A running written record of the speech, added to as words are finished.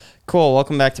Cool.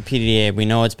 Welcome back to PDA. We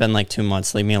know it's been like 2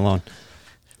 months. Leave me alone.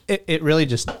 It really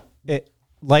just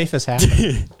life is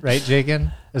happening, right, Jakin?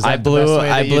 I blew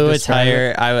a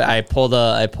tire. I pulled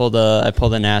a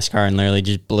NASCAR and literally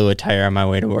just blew a tire on my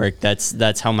way to work.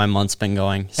 That's how my month's been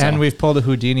going. So. And we've pulled a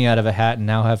Houdini out of a hat and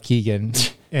now have Keegan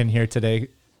in here today.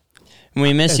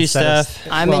 We miss you, Steph.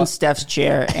 I'm in Steph's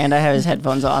chair and I have his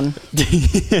headphones on.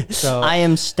 So I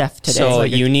am Steph today. So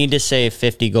you need to say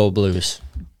 50 Go Blues.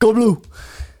 Go Blue.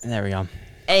 There we go.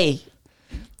 Hey.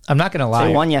 I'm not going to lie.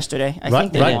 They won yesterday. I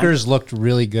think they Rutgers looked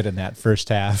really good in that first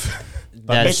half.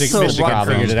 But Michigan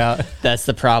figured it out. That's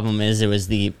the problem. It was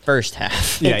the first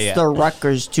half. It's the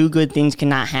Rutgers. Two good things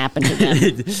cannot happen to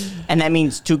them, and that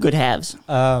means two good halves.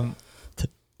 Well,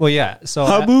 yeah.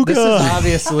 So this has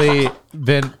obviously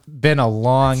been a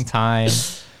long time,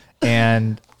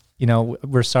 and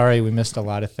we're sorry we missed a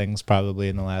lot of things probably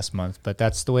in the last month, but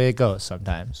that's the way it goes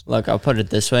sometimes. Look, I'll put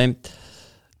it this way.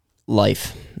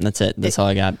 Life. That's it. That's all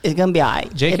I got. It's gonna be all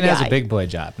right. Jakin has a big boy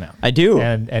job now. I do.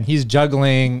 And he's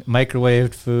juggling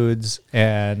microwaved foods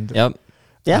and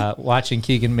watching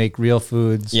Keegan make real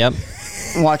foods. Yep.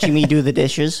 Watching me do the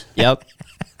dishes. Yep.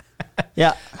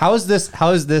 Yeah. How has this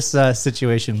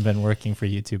situation been working for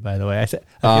you two, by the way? I feel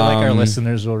like our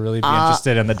listeners will really be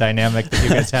interested in the dynamic that you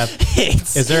guys have.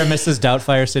 Is there a Mrs.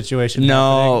 Doubtfire situation?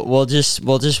 No, happening?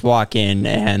 we'll just walk in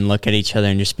and look at each other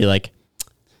and just be like,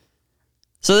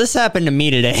 so this happened to me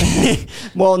today.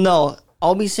 Well, no,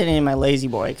 I'll be sitting in my lazy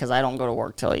boy because I don't go to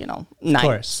work till,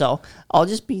 9. So I'll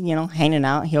just be, hanging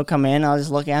out. He'll come in. I'll just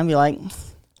look at him and be like,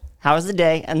 how was the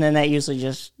day? And then that usually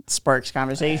just sparks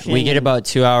conversation. We get about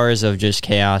 2 hours of just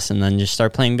chaos and then just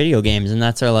start playing video games, and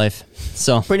that's our life.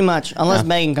 So pretty much, unless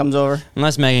Megan comes over.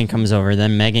 Unless Megan comes over,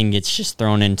 then Megan gets just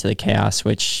thrown into the chaos,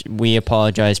 which we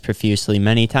apologize profusely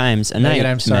many times. And Megan,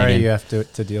 I'm sorry you have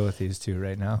to deal with these two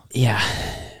right now. Yeah.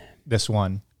 This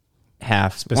one.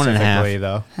 Half. Specifically, 1.5.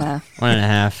 though.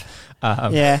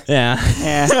 1.5. Yeah.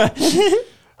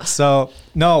 So,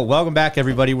 welcome back,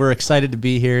 everybody. We're excited to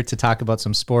be here to talk about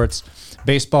some sports.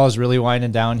 Baseball is really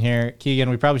winding down here.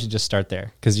 Keegan, we probably should just start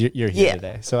there because you're here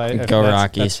today. So go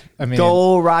Rockies.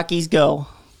 Go Rockies, go.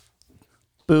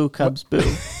 Boo Cubs, boo.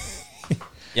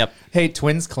 Yep. Hey,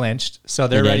 Twins clinched, so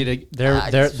they're ready to.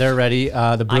 They're ready.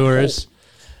 The Brewers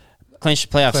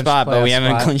clinched the playoff spot, but we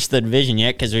haven't clinched the division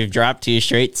yet because we've dropped 2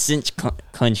 straight since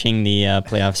clinching the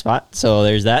playoff spot. So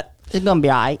there's that. It's gonna be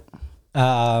all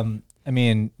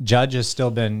right. Judge has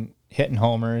still been hitting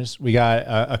homers. We got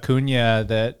Acuna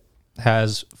that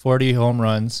has 40 home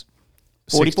runs,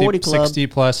 40 club. 60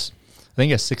 plus. I think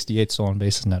he has 68 stolen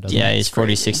bases now. Doesn't he? He's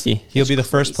 40-60. He'll be the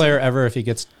first player ever if he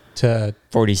gets to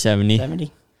 40-70.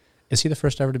 70. Is he the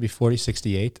first ever to be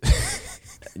 40-68?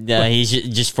 Yeah, he's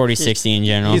just 40-60 in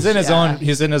general. He's in his own.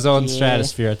 He's in his own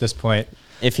stratosphere at this point.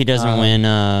 If he doesn't win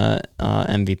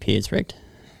MVP, it's rigged.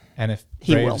 And if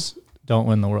Braves don't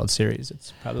win the World Series,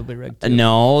 it's probably rigged too.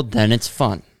 No, then it's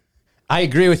fun. I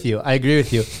agree with you.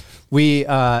 We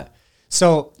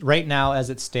so right now, as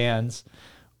it stands,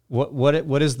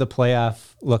 what is the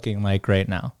playoff looking like right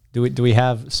now? Do we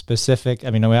have specific?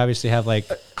 We obviously have like.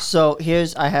 So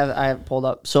I have pulled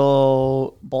up.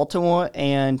 So Baltimore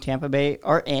and Tampa Bay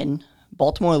are in.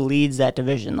 Baltimore leads that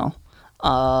division though.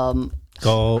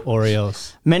 Go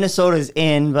Orioles. Minnesota's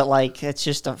in, but it's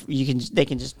just they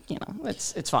can just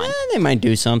it's fine. They might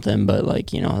do something, but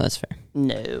that's fair.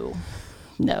 No.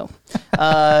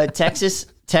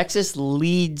 Texas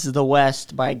leads the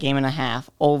West by a game and a half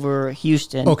over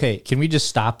Houston. Okay, can we just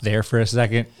stop there for a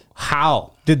second?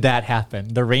 How did that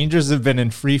happen? The Rangers have been in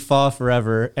free fall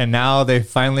forever, and now they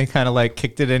finally kind of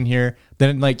kicked it in here.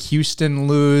 Then Houston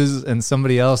lose, and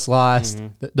somebody else lost.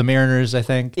 Mm-hmm. The Mariners, I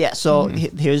think. Yeah. So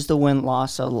here's the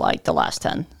win-loss of the last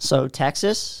 10. So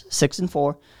Texas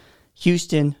 6-4,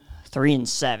 Houston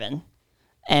 3-7,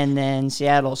 and then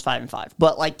Seattle's 5-5.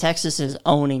 But Texas is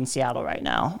owning Seattle right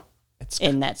now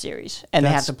in that series, and they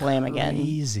have to play them again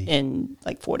in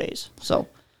 4 days. So.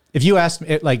 If you asked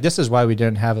me, this is why we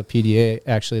didn't have a PDA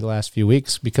actually the last few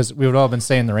weeks, because we would all been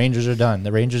saying the Rangers are done,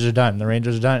 the Rangers are done, the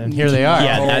Rangers are done, and here they are.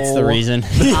 Yeah, that's the reason.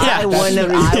 I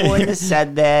wouldn't have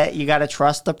said that. You got to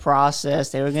trust the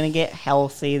process. They were going to get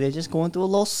healthy. They're just going through a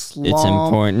little slump. It's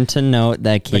important to note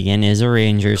that Keegan is a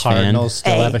Rangers fan. Cardinals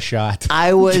still have a shot.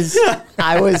 I was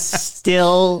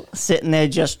still sitting there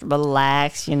just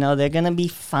relax. They're going to be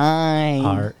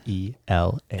fine.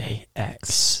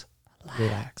 RELAX.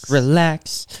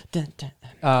 Relax. Dun, dun.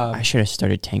 I should have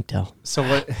started Tank Dell. So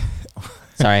what?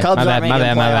 Sorry, Cubs my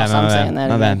bad. I'm saying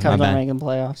that. Cubs aren't making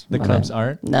playoffs. The Cubs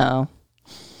aren't? No.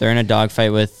 They're in a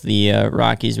dogfight with the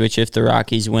Rockies, which if the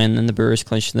Rockies win, then the Brewers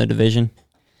clinch the division.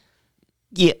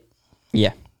 Yeah.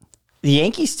 Yeah. The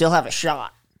Yankees still have a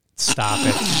shot. Stop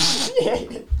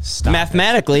it. Stop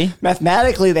Mathematically.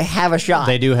 Mathematically, they have a shot.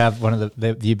 They do have one of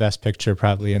the best pitcher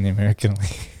probably in the American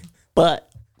League. But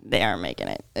they aren't making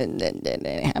it. It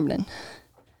ain't happening.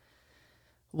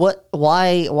 What?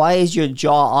 Why is your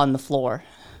jaw on the floor?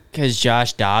 Because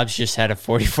Josh Dobbs just had a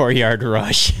 44-yard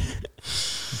rush.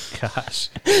 Gosh.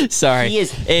 He Sorry.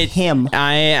 is him.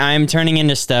 I'm turning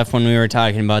into Steph when we were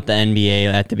talking about the NBA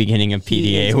at the beginning of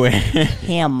PDA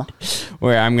Him.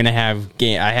 where I'm going to have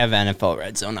I have NFL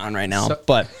Red Zone on right now.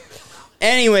 But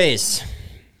anyways,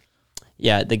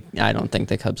 yeah, I don't think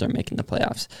the Cubs are making the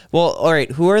playoffs. Well, all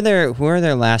right, who are their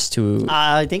last two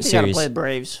I think they got to series? play the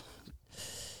Braves.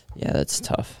 Yeah, that's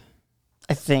tough.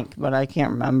 I think, but I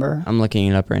can't remember. I'm looking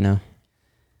it up right now.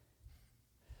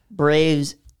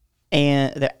 Braves,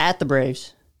 and they're at the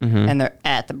Braves, and they're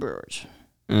at the Brewers.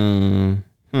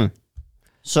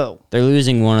 So, They're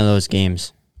losing one of those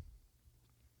games.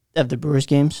 of the Brewers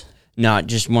games? Not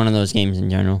just one of those games in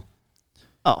general.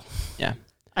 Oh, Yeah.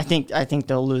 I think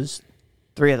they'll lose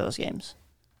 3 of those games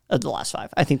of the last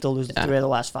 5. I think they'll lose 3 of the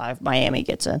last 5. Miami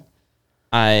gets in.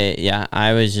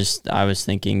 I was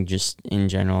thinking just in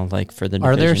general, like for the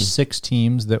division. Are there 6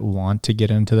 teams that want to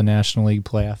get into the National League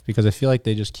playoff? Because I feel like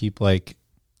they just keep like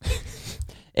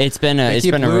It's been a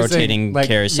losing, rotating like,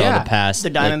 carousel the past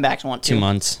The Diamondbacks want 2 to.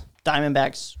 months.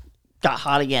 Diamondbacks got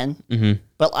hot again. Mm-hmm.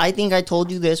 But I think I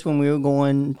told you this when we were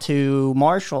going to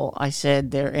Marshall. I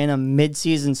said they're in a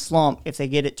mid-season slump. If they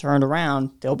get it turned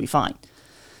around, they'll be fine.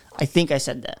 I think I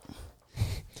said that.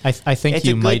 I think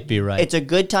you might be right. It's a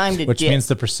good time to which dip. means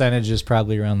the percentage is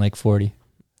probably around like 40.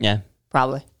 Yeah.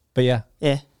 Probably. But yeah.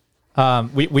 Yeah.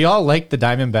 We all liked the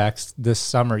Diamondbacks this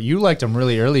summer. You liked them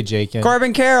really early, Jakin.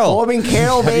 Corbin Carroll. Corbin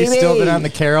Carroll, Have baby. you still been on the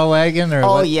Carroll wagon? Or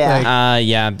Oh, what? yeah. Like,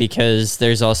 Yeah, because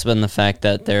there's also been the fact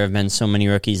that there have been so many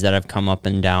rookies that have come up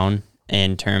and down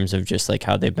in terms of just like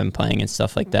how they've been playing and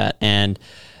stuff like that. And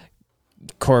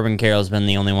Corbin Carroll's been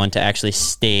the only one to actually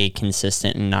stay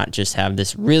consistent and not just have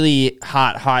this really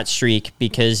hot streak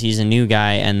because he's a new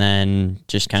guy and then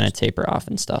just kind of taper off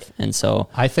and stuff. And so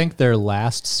I think their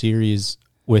last series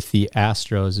with the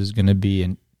Astros is going to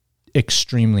be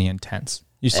extremely intense.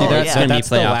 You see that? It's going to be That's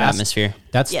the playoff last- atmosphere.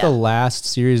 That's the last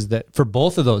series that for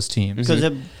both of those teams.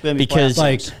 Because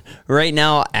like right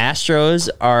now, Astros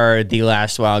are the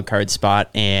last wild card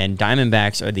spot, and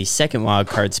Diamondbacks are the second wild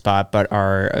card spot, but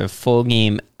are a full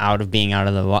game out of being out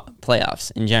of the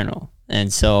playoffs in general.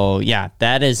 And so, yeah,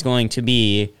 that is going to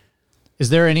be.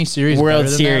 Is there any series World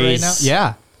better than that right Series. now?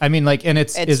 Yeah, I mean, like, and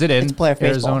is it in it's playoff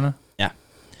baseball. Arizona? Yeah.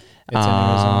 It's in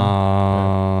Arizona.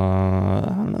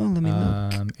 I don't know. Let me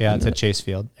look. Yeah, it's at Chase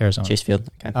Field, Arizona. Chase Field.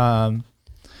 Okay.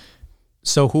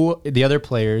 So who the other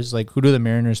players, like who do the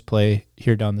Mariners play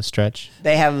here down the stretch?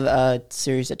 They have a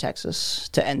series at Texas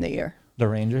to end the year. The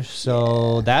Rangers.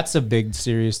 So that's a big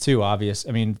series too, obvious.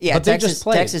 I mean, Yeah, but Texas, they just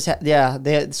played. Texas.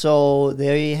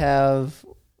 They have.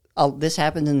 This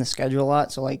happens in the schedule a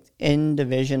lot. So like in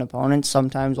division opponents,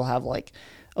 sometimes will have like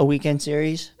a weekend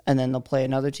series, and then they'll play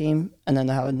another team, and then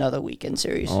they'll have another weekend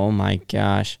series. Oh my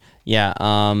gosh. Yeah,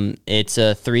 it's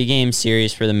a 3-game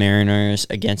series for the Mariners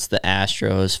against the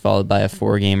Astros, followed by a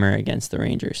 4-gamer against the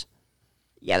Rangers.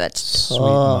 Yeah, that's Sweet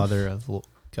tough. mother of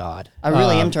God. I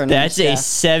really am turning. That's a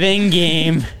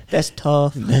 7-game. That's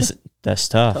tough. That's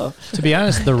tough. To be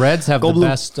honest, the Reds have the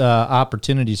best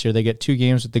opportunities here. They get 2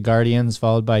 games with the Guardians,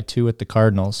 followed by 2 with the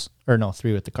Cardinals, or no,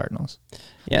 3 with the Cardinals.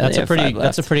 Yeah, That's they a have 5 pretty. left.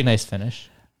 That's a pretty nice finish.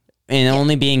 And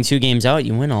only being 2 games out,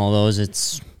 you win all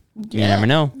those. You never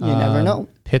know. You never know.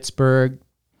 Pittsburgh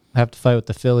have to fight with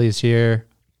the Phillies here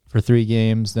for 3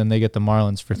 games. Then they get the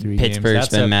Marlins for 3 games. Pittsburgh's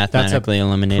been mathematically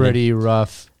eliminated. Pretty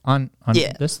rough on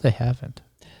Yeah. this. They haven't.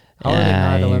 How are they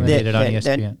not eliminated on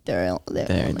ESPN?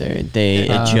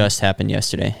 It just happened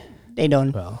yesterday. They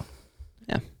don't. Well,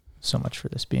 Yeah. so much for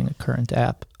this being a current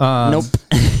app. Nope.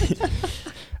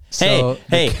 So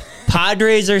hey,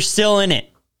 Padres are still in it.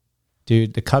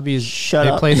 dude, the Cubbies. Shut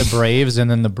they up. play the Braves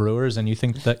and then the Brewers, and you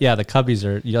think that the Cubbies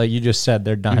are like you just said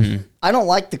they're done, Mm-hmm. I don't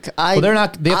like the. Well, they're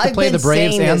not. They have to I've play the been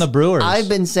Braves saying and this- the Brewers. I've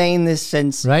been saying this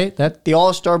since right. That the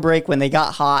All-Star break when they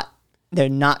got hot. They're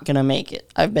not going to make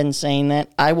it. I've been saying that.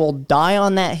 I will die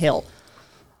on that hill.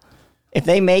 If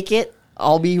they make it,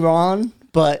 I'll be wrong,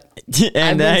 but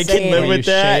And been I saying can live it. will you with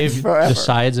that. shave forever. the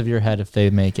sides of your head if they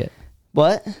make it.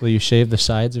 what? Will you shave the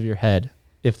sides of your head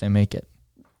if they make it?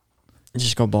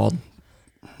 Just go bald.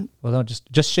 Well, no,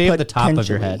 just shave the top of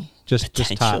your head. Potentially.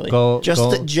 Just top. Potentially.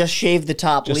 Go Just shave the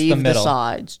top, Just the leave the, middle.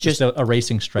 sides. just a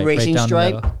racing stripe racing right down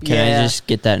stripe. the middle. Can I just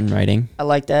get that in writing? I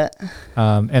like that.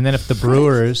 And then if the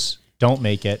Brewers don't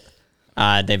make it,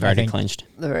 They've already think- clinched.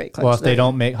 They're very close. well, if they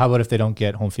don't make, how about if they don't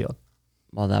get home field?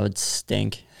 Well, that would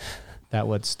stink. That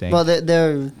would stink. Well,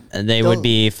 They would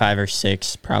be 5 or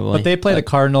 6 probably. but they play the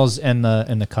Cardinals and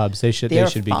the Cubs. They should be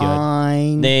good.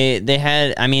 fine. They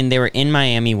had. I mean, they were in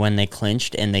Miami when they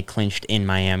clinched, and they clinched in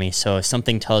Miami. So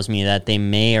something tells me that they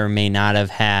may or may not have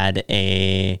had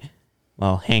a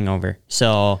hangover.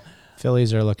 So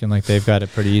Phillies are looking like they've got a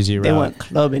pretty easy route. They went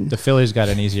clubbing. The Phillies got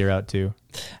an easier route too.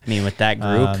 I mean, with that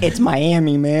group, It's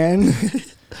Miami, man.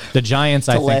 The Giants,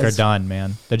 I think, are done,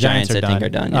 man. The Giants are done. I think, are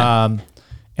done. Yeah.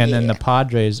 And then the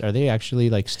Padres, are they actually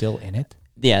like still in it?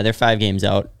 Yeah, they're 5 games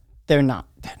out. They're not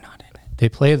in it. They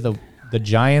play the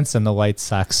Giants and the White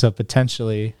Sox, so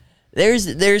potentially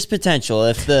There's potential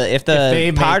if the they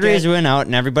make Padres it- win out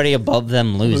and everybody above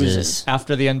them loses.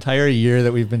 after the entire year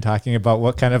that we've been talking about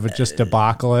what kind of a just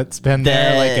debacle it's been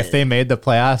there, like if they made the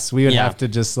playoffs, we would Yeah. have to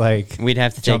just like We'd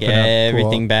have to jump take in a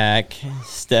everything pool. back.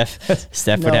 Steph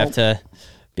would have to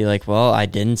be like, "Well, I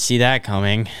didn't see that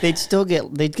coming."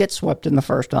 They'd get swept in the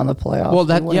first round of the playoffs. Well, We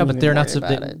that wouldn't but even they're not. worry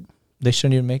about it. They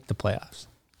shouldn't even make the playoffs.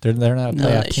 They're not a No,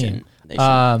 playoff they team. shouldn't. They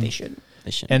shouldn't. They should.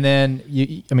 They shouldn't.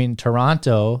 And then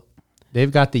Toronto, they've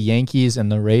got the Yankees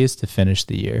and the Rays to finish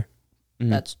the year.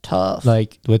 That's tough.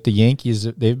 Like with the Yankees,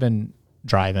 they've been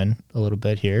driving a little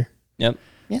bit here. Yep.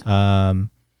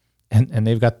 And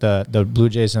they've got the Blue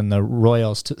Jays and the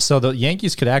Royals. So the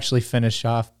Yankees could actually finish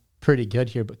off pretty good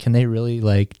here, but can they really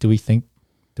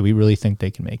do we really think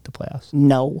they can make the playoffs?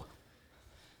 No.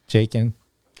 Jakin?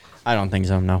 I don't think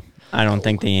so. No, I don't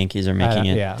think the Yankees are making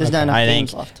it. Yeah. There's not enough I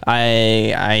games think left.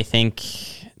 I think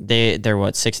they're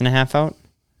what 6.5 out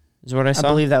is what I I saw,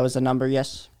 believe that was the number.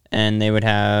 Yes. and they would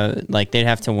have they'd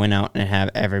have to win out and have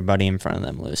everybody in front of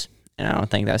them lose, and I don't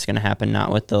think that's going to happen.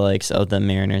 Not with the likes of the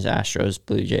Mariners, Astros,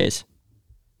 Blue Jays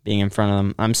being in front of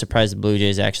them. I'm surprised the Blue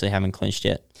Jays actually haven't clinched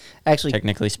yet. Actually,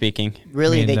 Technically speaking,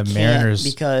 really, they the can't Mariners,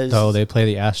 because though, they play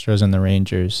the Astros and the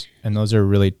Rangers, and those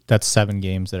are that's 7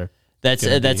 games that are. that's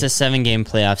gonna a be- 7-game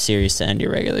playoff series to end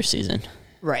your regular season.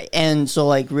 right, and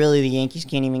so really the Yankees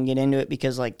can't even get into it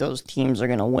because those teams are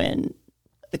going to win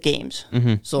the games.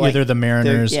 Mm-hmm. So Either the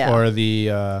Mariners yeah. or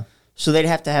the. So they'd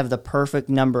have to have the perfect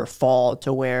number fall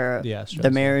to where The Astros,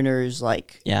 the Mariners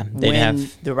Yeah, they'd win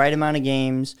have the right amount of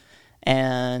games,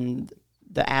 and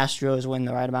the Astros win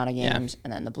the right amount of Yeah. games,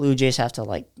 and then the Blue Jays have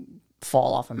to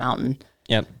fall off a mountain.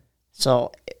 yep.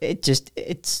 So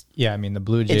it's Yeah, I mean, the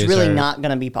Blue Jays really are not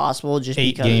going to be possible just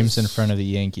 8 because games in front of the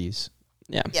Yankees.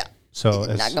 Yeah. Yeah, So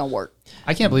it's not going to work.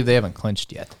 I can't believe they haven't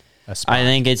clinched yet. a spot. I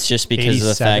think it's just because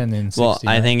of the 87 fact. and Well, I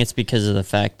 69. think it's because of the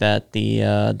fact that the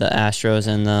Astros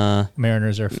and the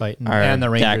Mariners are fighting, are and the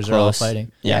that Rangers are all close.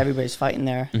 fighting. Yeah, Yeah. everybody's fighting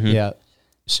there. Yeah.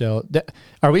 So,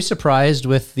 are we surprised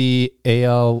with the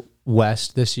AL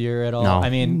West this year at all? No. I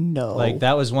mean, No. like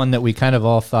that was one that we kind of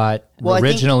all thought Well, I think-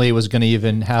 originally was going to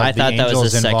even have I the thought that was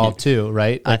Angels the involved second. too,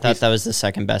 right? I thought that was the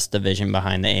second best division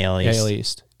behind the AL East. AL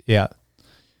East. Yeah.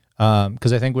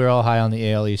 Because I think we were all high on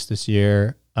the AL East this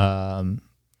year.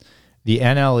 The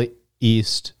NL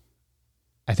East,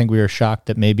 I think we were shocked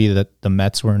that maybe that the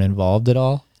Mets weren't involved at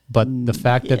all. But the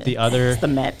fact that the other It's the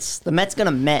Mets. The Mets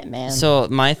gonna Met, man. So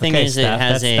my thing Okay, is, Steph, it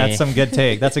has that's some good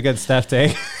take. That's a good Steph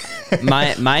take.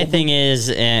 my thing is,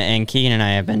 and Keegan and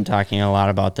I have been talking a lot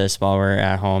about this while we're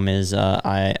at home. Is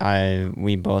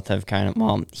we both have kind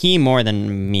of he more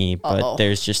than me, but Uh-oh.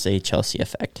 there's just a Chelsea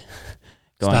effect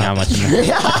going Stop. on with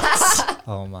the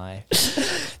Oh my!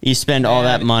 You spend all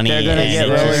that money. they're gonna and get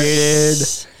it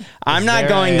just- I'm not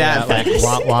going that like fast.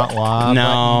 wah wah wah.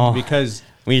 No. button? Because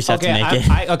We just have to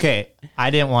make it. I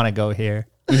didn't want to go here.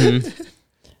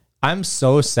 I'm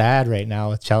so sad right now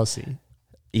with Chelsea.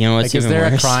 You know what's Like, is even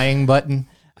there worse? a crying button?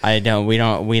 I don't. We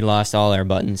don't. We lost all our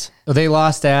buttons. They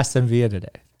lost to Aston Villa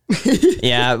today.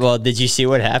 Yeah. Well, did you see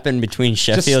what happened between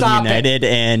Sheffield stop it. United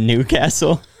and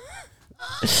Newcastle?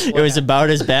 It was about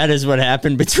as bad as what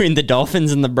happened between the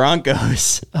Dolphins and the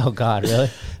Broncos. Oh God, really?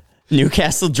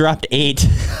 Newcastle dropped 8.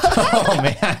 Oh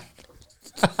man.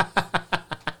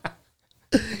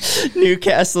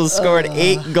 Newcastle scored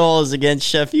 8 goals against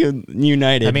Sheffield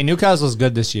United. I mean, Newcastle's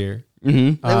good this year. they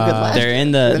were good last they're year.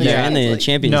 in the League.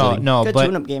 Champions No, League. no, Good but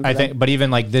tune-up game for I think, them. but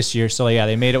even like this year, so yeah,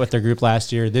 they made it with their group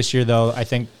last year. This year, though, I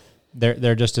think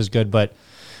they're just as good. But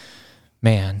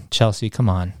man, Chelsea, come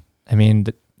on! I mean,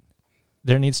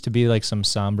 there needs to be like some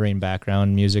sombering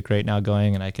background music right now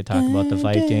going, and I could talk about the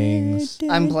Vikings.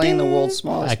 I'm playing the world's I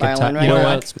smallest could violin right you know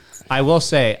now. what? I will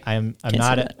say I'm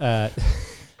not sing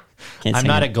Can't I'm sing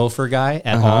not it. a gopher guy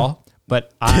at all,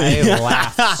 but I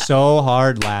laughed so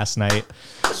hard last night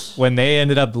when they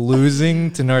ended up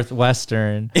losing to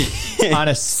Northwestern on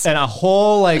a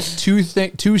whole like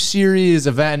two series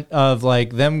event of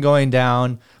like them going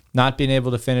down, not being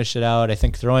able to finish it out. I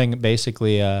think throwing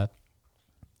basically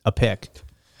a pick.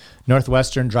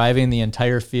 Northwestern driving the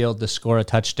entire field to score a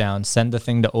touchdown, send the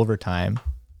thing to overtime,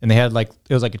 and they had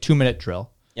it was like a 2-minute drill.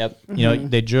 Yep.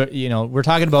 We're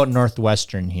talking about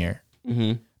Northwestern here.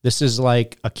 Mm-hmm. This is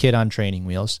like a kid on training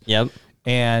wheels. Yep.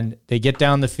 And they get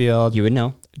down the field. You would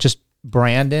know. Just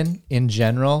Brandon in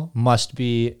general must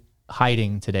be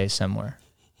hiding today somewhere.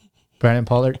 Brandon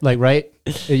Pollard, right?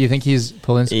 You think he's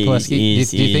Polinski? Do you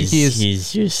think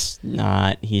he's just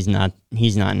not? He's not.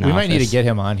 He's not. In we office. Might need to get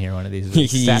him on here one of these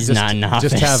weeks. He's not in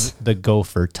office. Just have the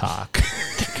gopher talk.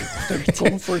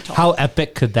 Gopher talk. How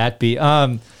epic could that be?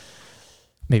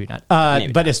 Maybe not.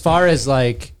 But as far as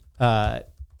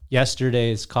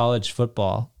yesterday's college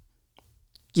football,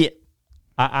 yeah,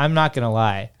 I'm not gonna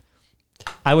lie.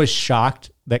 I was shocked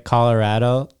that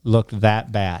Colorado looked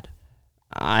that bad.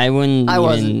 I wouldn't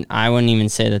even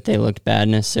say that they looked bad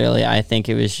necessarily. I think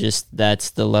it was just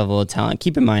that's the level of talent.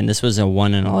 Keep in mind, this was a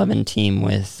 1-11 team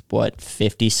with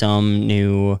 50 some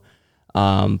new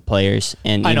players,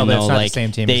 and I know, but it's not the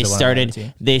same team.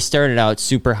 They started out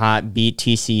super hot, beat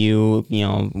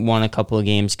TCU, won a couple of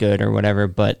games good or whatever,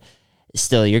 but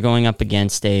still, you're going up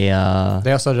against a.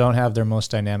 They also don't have their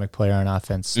most dynamic player on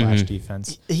offense /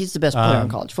 defense. He's the best player in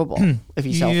college football if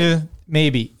he's healthy.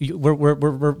 Maybe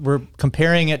we're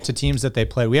comparing it to teams that they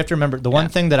played. We have to remember the one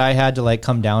thing that I had to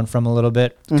come down from a little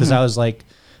bit because I was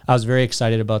very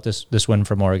excited about this win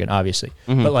from Oregon, obviously,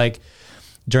 but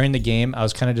during the game I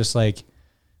was kind of just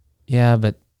yeah,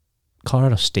 but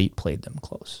Colorado State played them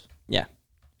close,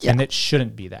 and it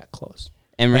shouldn't be that close.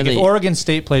 And really, if Oregon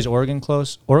State plays Oregon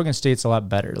close, Oregon State's a lot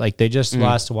better. They just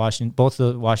lost to Washington. Both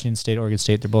the Washington State, Oregon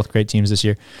State, they're both great teams this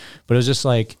year. But it was just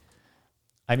I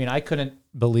couldn't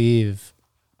believe.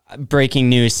 Breaking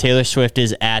news: Taylor Swift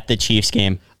is at the Chiefs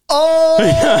game.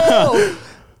 Oh!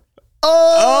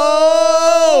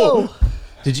 Oh!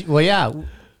 Did you? Well, yeah.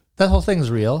 That whole thing's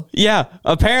real. Yeah,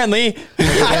 apparently.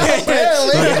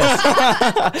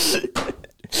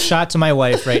 Shot to my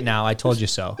wife right now. I told you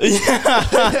so.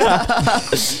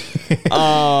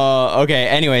 Okay.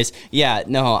 Anyways, yeah.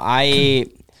 No,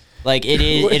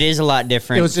 it is a lot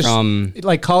different. It was just from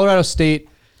Colorado State.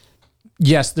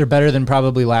 Yes, they're better than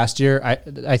probably last year.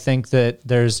 I think that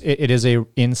it is a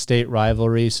in-state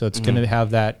rivalry, so it's going to have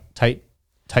that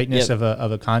tightness of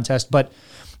a contest, but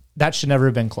that should never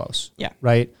have been close. Yeah.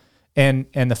 Right. And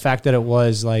the fact that it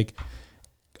was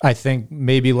I think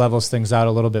maybe levels things out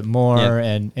a little bit more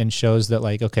and shows that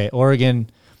okay, Oregon,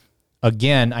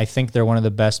 again, I think they're one of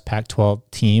the best Pac-12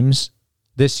 teams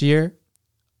this year.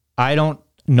 I don't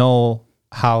know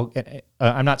how,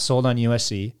 I'm not sold on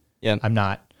USC. Yeah. I'm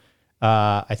not.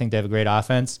 I think they have a great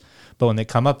offense, but when they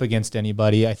come up against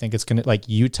anybody, I think it's going to,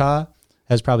 Utah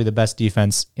has probably the best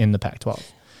defense in the Pac-12.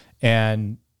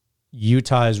 And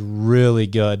Utah is really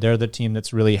good. They're the team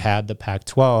that's really had the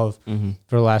Pac-12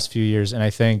 for the last few years, and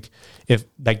I think if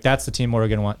that's the team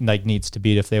Oregon needs to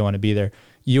beat if they want to be there.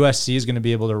 USC is going to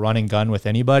be able to run and gun with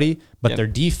anybody, but their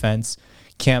defense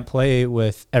can't play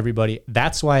with everybody.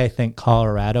 That's why I think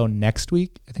Colorado next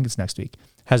week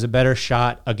has a better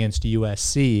shot against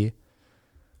USC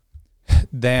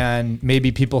than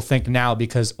maybe people think now,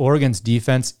 because Oregon's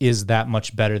defense is that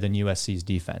much better than USC's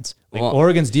defense.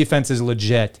 Oregon's defense is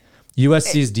legit.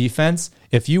 USC's defense,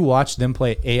 if you watch them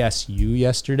play ASU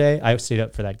yesterday, I stayed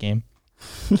up for that game.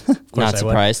 Of course not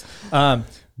surprised.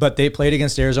 But they played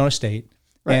against Arizona State,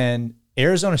 and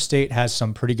Arizona State has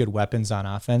some pretty good weapons on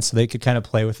offense, so they could kind of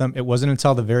play with them. It wasn't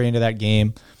until the very end of that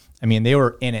game. They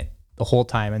were in it the whole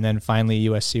time, and then finally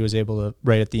USC was able to,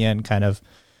 right at the end, kind of,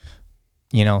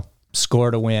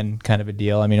 score to win kind of a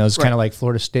deal. It was kind of like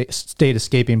Florida State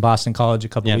escaping Boston College a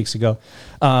couple of weeks ago.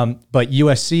 But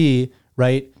USC,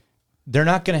 right, they're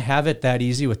not going to have it that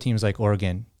easy with teams like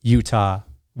Oregon, Utah,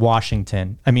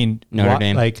 Washington. Notre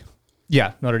Dame.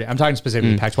 Notre Dame. I'm talking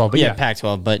specifically Pac-12. But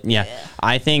Pac-12. But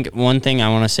I think one thing I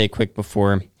want to say quick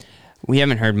before, we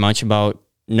haven't heard much about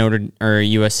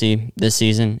USC this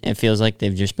season. It feels like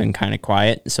they've just been kind of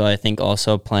quiet. So I think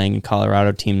also playing a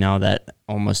Colorado team now that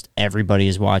almost everybody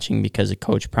is watching because of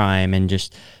Coach Prime and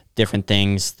just different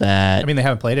things that... they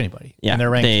haven't played anybody. Yeah. And they're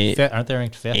ranked fifth. Aren't they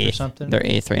ranked fifth or something? They're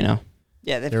 8th right now.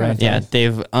 Yeah,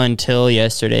 they've until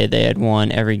yesterday they had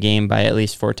won every game by at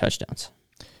least 4 touchdowns.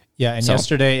 Yeah, and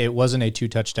yesterday it wasn't a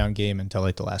 2-touchdown game until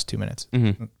the last 2 minutes.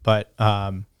 But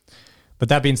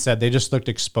that being said, they just looked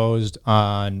exposed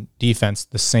on defense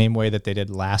the same way that they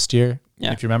did last year.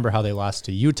 Yeah. If you remember how they lost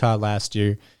to Utah last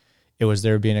year, it was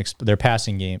their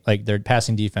passing game, their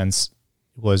passing defense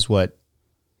was what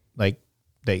they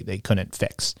couldn't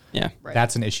fix. Yeah,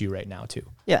 that's an issue right now too.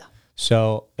 Yeah.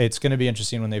 So it's going to be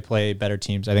interesting when they play better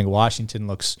teams. I think Washington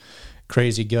looks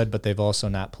crazy good, but they've also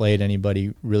not played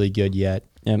anybody really good yet.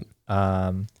 Yep.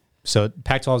 So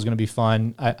Pac-12 is going to be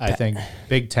fun. I think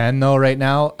Big Ten, though, right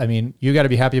now, I mean, you got to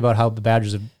be happy about how the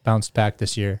Badgers have bounced back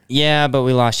this year. Yeah, but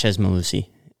we lost Ches Malusi.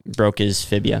 Broke his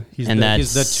fibia. He's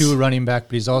the 2 running back,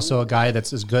 but he's also a guy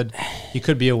that's as good. He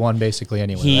could be a 1 basically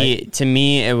anyway, right? To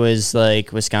me, it was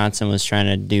like Wisconsin was trying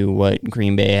to do what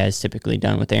Green Bay has typically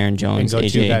done with Aaron Jones, and go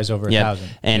AJ, 2 guys over 1,000.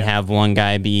 And have one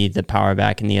guy be the power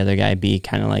back and the other guy be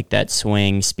kind of like that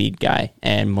swing speed guy.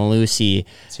 And Malusi,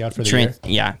 is he out for the year?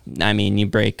 Yeah, I mean, you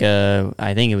break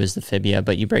I think it was the fibia,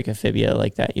 but you break a fibia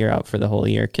like that, you're out for the whole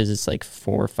year because it's like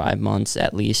 4 or 5 months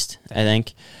at least, I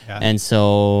think. Yeah. And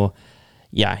so.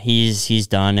 Yeah, he's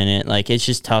done, and it's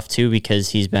just tough too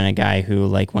because he's been a guy who,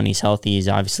 like, when he's healthy, he's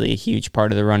obviously a huge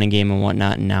part of the running game and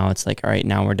whatnot. And now it's like, all right,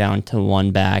 now we're down to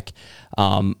 1 back.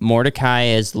 Mordecai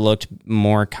has looked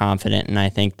more confident, and I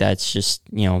think that's just,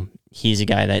 he's a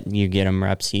guy that you get him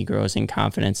reps, he grows in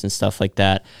confidence and stuff like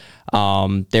that.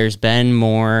 There's been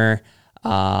more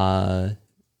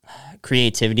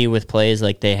creativity with plays.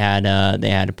 Like they had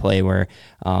a play where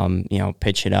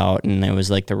pitch it out, and it was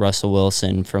like the Russell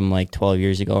Wilson from like 12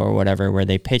 years ago or whatever, where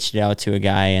they pitched it out to a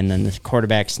guy and then the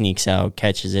quarterback sneaks out,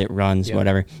 catches it, runs,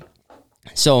 whatever.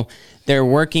 So they're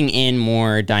working in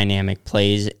more dynamic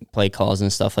play calls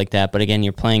and stuff like that. But again,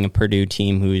 you're playing a Purdue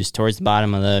team who's towards the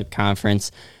bottom of the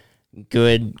conference.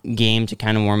 Good game to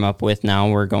kind of warm up with. Now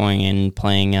we're going and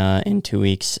playing in 2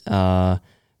 weeks.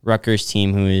 Rutgers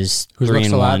team who's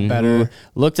 3-1, who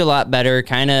looked a lot better.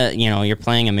 Kind of, you're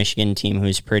playing a Michigan team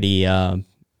who's pretty tough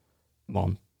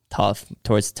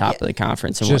towards the top of the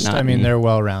conference and whatnot. I mean, they're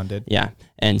well rounded. Yeah,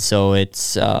 and so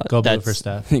it's go blue for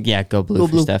Steph. Yeah, go blue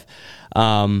for Steph.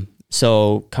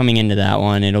 So coming into that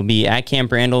one, it'll be at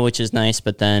Camp Randall, which is nice.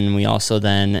 But then we also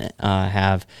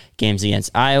have games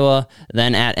against Iowa,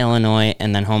 then at Illinois,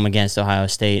 and then home against Ohio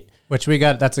State. Which we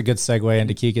got. That's a good segue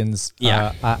into Keegan's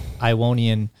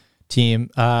Ionian team.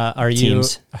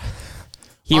 Teams.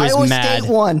 He was Iowa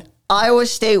mad. Iowa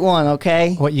State won.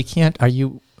 Okay. What you can't?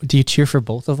 Do you cheer for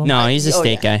both of them? No, he's a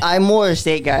state guy. I'm more a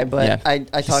state guy, but I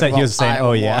talk about. He was saying, Iowa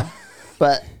 "Oh yeah,"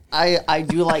 but I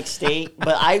do like state,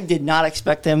 but I did not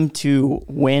expect them to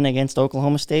win against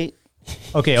Oklahoma State.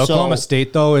 Okay, Oklahoma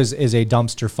State, though, is a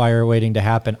dumpster fire waiting to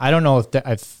happen. I don't know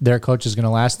if their coach is going to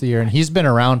last the year, and he's been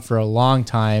around for a long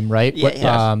time, right?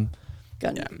 Yeah,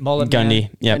 Gundy.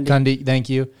 Yeah. Gundy, thank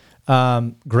you.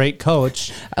 Great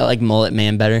coach. I like Mullet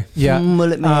Man better. Yeah.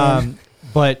 Mullet Man.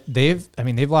 But they've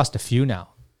lost a few now.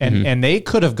 And they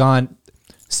could have gone,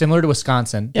 similar to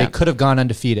Wisconsin, they could have gone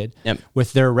undefeated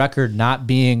with their record not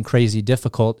being crazy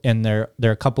difficult, and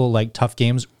their couple like tough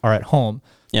games are at home.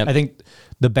 Yep. I think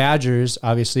the Badgers,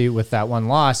 obviously, with that one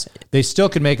loss, they still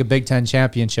could make a Big Ten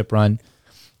championship run.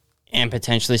 And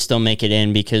potentially still make it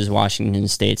in because Washington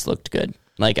State's looked good.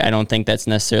 Like, I don't think that's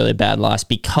necessarily a bad loss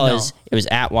because it was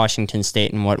at Washington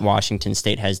State and what Washington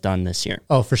State has done this year.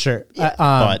 Oh, for sure. Yeah.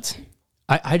 But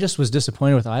I just was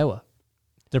disappointed with Iowa.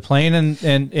 They're playing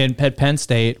in Penn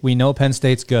State. We know Penn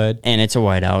State's good. And it's a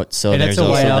whiteout, so there's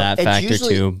also that factor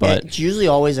too. But it's usually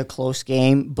always a close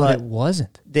game, but it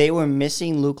wasn't. They were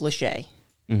missing Luke Lachey,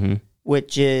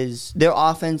 which is their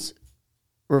offense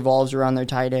revolves around their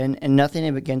tight end, and nothing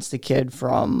against the kid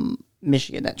from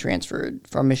Michigan that transferred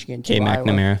from Michigan to Iowa.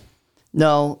 McNamara.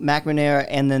 No, McNamara,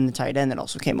 and then the tight end that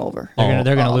also came over.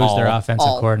 They're gonna lose their offensive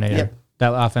coordinator. Yep.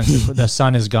 That offensive, the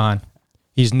son is gone.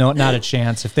 He's not a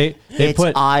chance. If they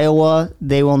put Iowa,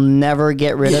 they will never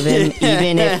get rid of him,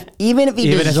 even if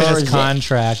he deserves his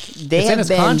contract. It's in his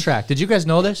contract. Did you guys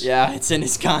know this? Yeah, it's in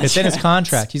his contract. It's in his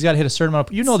contract. He's got to hit a certain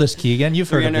amount. You know this, Keegan. You've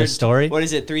heard of this story. What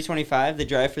is it? 325. The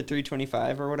drive for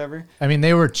 325 or whatever. I mean,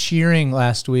 they were cheering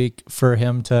last week for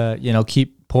him to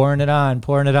keep pouring it on,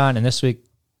 and this week,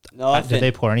 did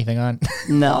they pour anything on?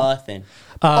 No, nothing.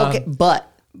 Okay,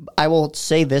 but I will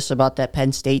say this about that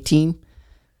Penn State team.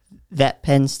 That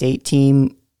Penn State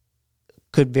team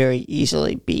could very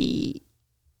easily be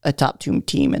a top 2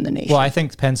 team in the nation. Well, I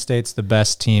think Penn State's the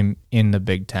best team in the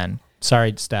Big Ten.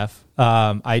 Sorry, Steph.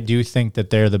 I do think that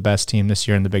they're the best team this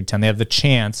year in the Big Ten. They have the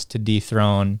chance to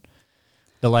dethrone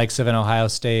the likes of an Ohio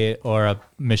State or a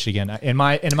Michigan. In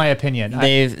my opinion,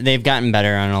 they've gotten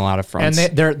better on a lot of fronts,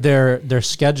 and their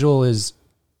schedule is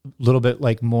a little bit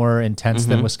like more intense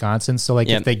than Wisconsin. So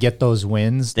if they get those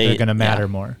wins, they're going to matter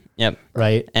more. Yep.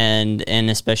 Right. And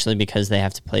especially because they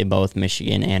have to play both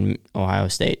Michigan and Ohio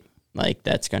State. Like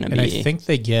that's going to be. And I think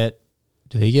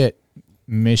do they get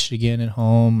Michigan at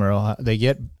home or Ohio? They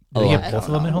get both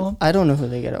of them at home? I don't know who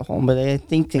they get at home, but I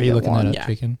think they Are you get looking one. that up,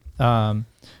 Jakin?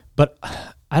 But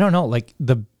I don't know. Like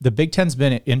the Big Ten's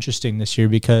been interesting this year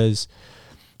because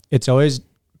it's always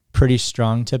pretty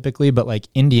strong typically, but like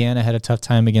Indiana had a tough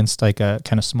time against like a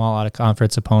kind of small out of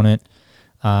conference opponent.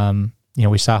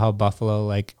 We saw how Buffalo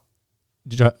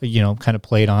kind of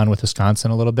played on with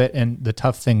Wisconsin a little bit, and the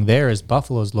tough thing there is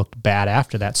Buffalo's looked bad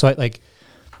after that. So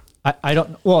I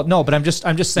don't. Well, no, but I'm just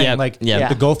saying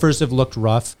the Gophers have looked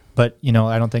rough, but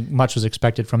I don't think much was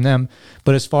expected from them.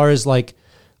 But as far as like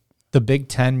the Big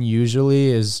Ten usually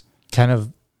is kind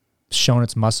of shown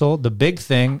its muscle. The big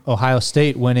thing, Ohio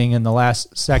State winning in the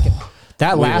last second.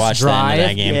 That last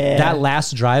drive, that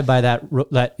last drive by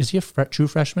that is he a true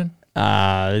freshman?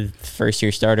 First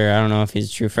year starter. I don't know if he's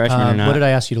a true freshman or not. What did I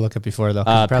ask you to look up before though?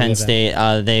 Penn State.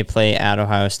 They play at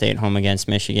Ohio State, home against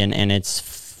Michigan, and it's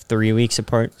 3 weeks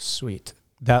apart. Sweet.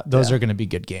 Those are going to be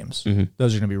good games. Mm-hmm.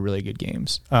 Those are going to be really good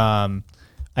games.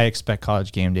 I expect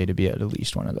College Game Day to be at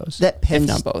least one of those. If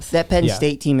not both. That Penn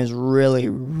State team is really,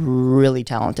 really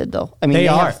talented, though. I mean, they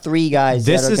have 3 guys.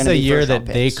 This is the year that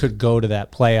they could go to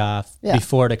that playoff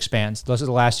before it expands. This is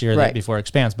the last year before it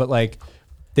expands, but like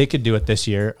they could do it this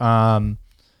year. That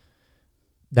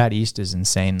East is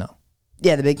insane, though.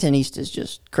 Yeah, the Big Ten East is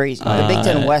just crazy. The Big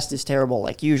Ten West is terrible,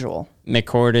 like usual.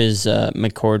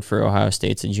 McCord for Ohio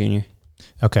State's a junior.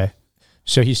 Okay,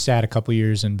 so he sat a couple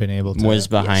years and been able to was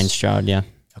behind Stroud. Yeah.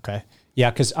 Okay.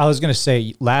 Yeah, because I was going to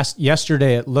say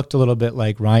yesterday it looked a little bit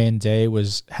like Ryan Day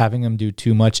was having him do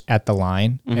too much at the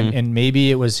line, and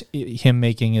maybe it was him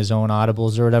making his own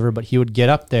audibles or whatever. But he would get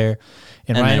up there,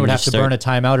 and Ryan would have to burn a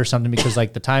timeout or something because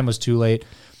like the time was too late,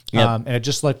 and it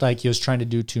just looked like he was trying to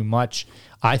do too much.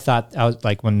 I thought I was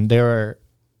like when they were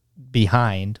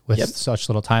behind with such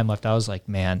little time left, I was like,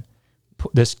 man,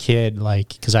 this kid, like,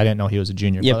 because I didn't know he was a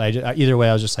junior. But either way,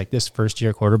 I was just like, this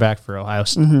first-year quarterback for Ohio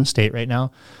State right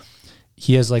now,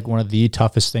 he has like one of the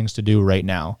toughest things to do right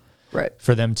now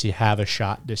for them to have a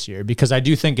shot this year. Because I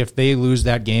do think if they lose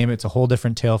that game, it's a whole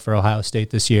different tale for Ohio State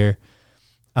this year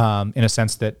in a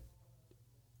sense that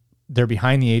they're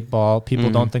behind the 8 ball.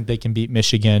 People don't think they can beat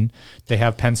Michigan. They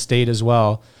have Penn State as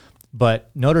well.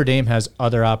 But Notre Dame has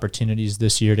other opportunities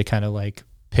this year to kind of like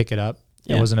pick it up.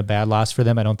 It wasn't a bad loss for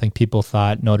them. I don't think people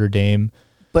thought Notre Dame.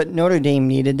 But Notre Dame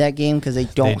needed that game because they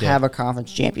don't have a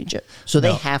conference championship, so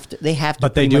they have to. They have to.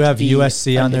 But they do have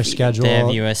USC on their schedule. They have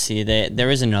USC. There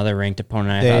was another ranked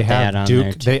opponent I thought they had on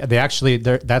Duke. there. They actually.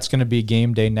 That's going to be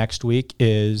game day next week.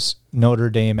 Is Notre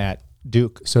Dame at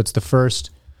Duke? So it's the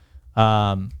first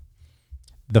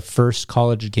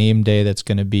college game day that's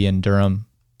going to be in Durham.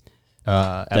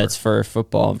 That's for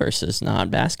football versus not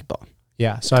basketball.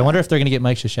 Yeah, so I wonder if they're going to get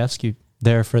Mike Krzyzewski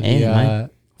there for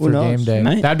the for game day.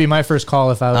 That'd be my first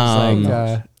call if I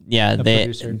was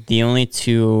the only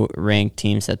 2 ranked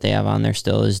teams that they have on there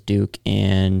still is Duke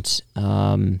and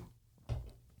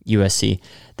USC.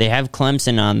 They have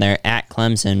Clemson on there at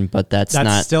Clemson, but that's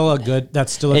still a good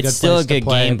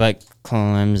game, but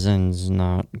Clemson's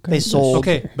not good. They sold.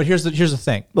 Okay, but here's the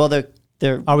thing. Well, they're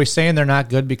are we saying they're not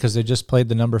good because they just played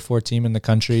the number 4 team in the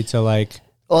country to like?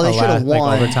 Well, they should have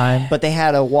won overtime, but they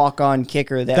had a walk-on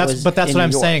kicker that's what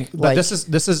I'm saying. But this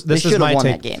is my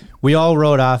take. Game. We all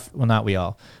wrote off. Well, not we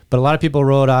all, but a lot of people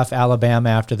wrote off Alabama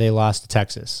after they lost to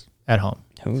Texas at home.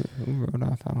 Who wrote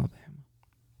off Alabama?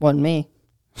 Wasn't me.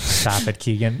 Stop it,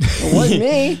 Keegan. It wasn't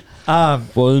me.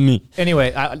 Wasn't me.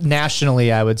 Anyway,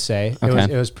 nationally, I would say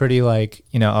it was pretty like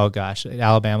oh gosh,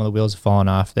 Alabama, the wheels have fallen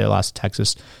off. They lost to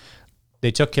Texas.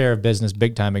 They took care of business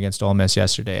big time against Ole Miss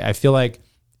yesterday. I feel like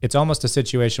it's almost a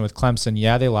situation with Clemson.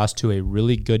 Yeah, they lost to a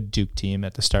really good Duke team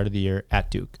at the start of the year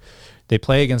at Duke. They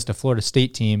play against a Florida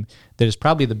State team that is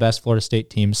probably the best Florida State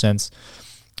team since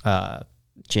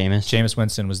Jameis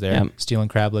Winston was there, stealing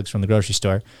crab legs from the grocery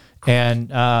store. And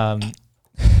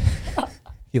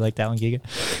you like that one, Keegan?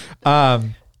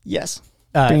 Yes.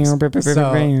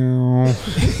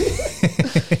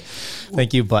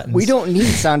 Thank you, Buttons. We don't need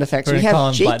sound effects. We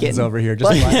have Jakin. Buttons over here.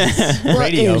 Just Buttons.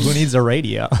 Radio. Who needs a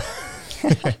radio?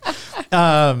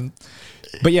 But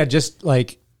yeah, just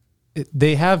like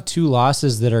they have 2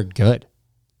 losses that are good.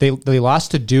 They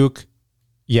lost to Duke.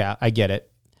 Yeah, I get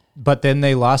it. But then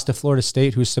they lost to Florida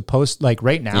State, who's supposed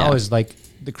right now is like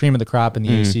the cream of the crop in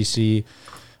the ACC.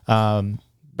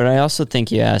 But I also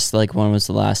think you asked when was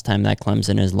the last time that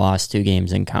Clemson has lost 2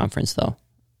 games in conference though.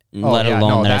 Let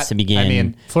alone that it's to begin. I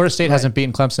mean, Florida State hasn't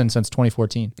beaten Clemson since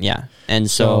 2014. Yeah, and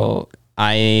so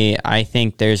I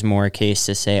think there's more case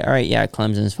to say, all right, yeah,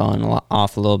 Clemson's fallen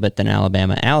off a little bit than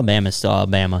Alabama. Alabama's still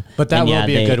Alabama. But that will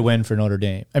be a good win for Notre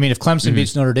Dame. I mean, if Clemson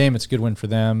beats Notre Dame, it's a good win for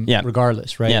them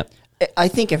regardless, right? Yeah. I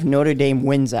think if Notre Dame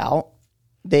wins out,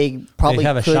 they probably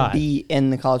could be in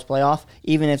the college playoff,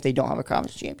 even if they don't have a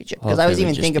conference championship. Because I was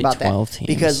even thinking about that. Teams.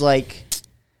 Because,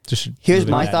 here's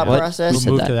my thought process.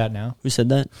 We'll move to that now. Who said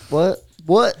that? What?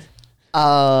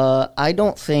 I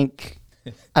don't think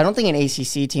an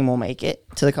ACC team will make it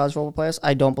to the college football playoffs.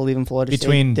 I don't believe in Florida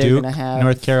Between State. Duke,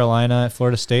 North Carolina,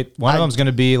 Florida State, one of them's going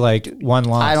to be like one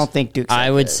loss. I don't think Duke's I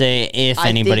would say if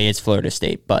anybody, it's Florida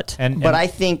State, but I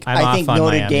think I'm off on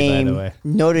Notre Miami, by the way.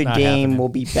 Notre Not Dame happening. will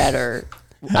be better.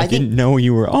 I didn't know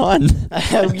you were on. You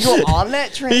were on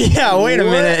that train? Yeah, wait a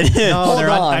minute. No, Hold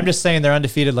on. I'm just saying they're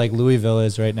undefeated like Louisville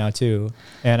is right now too,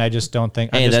 and I just don't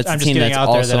think. Hey, that's I'm a just team getting that's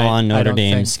out there also that on I Notre don't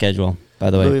Dame's think- schedule,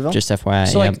 by the way. Louisville? Just FYI.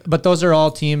 So yep. like, but those are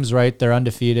all teams, right? They're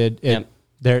undefeated. Yep.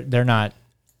 They're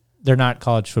not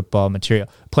college football material,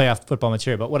 playoff football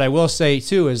material. But what I will say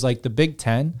too is like the Big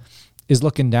Ten is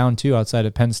looking down too outside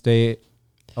of Penn State,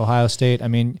 Ohio State. I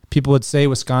mean, people would say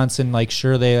Wisconsin, like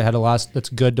sure they had a loss that's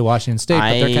good to Washington State,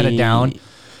 but they're kind of down.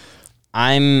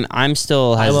 I'm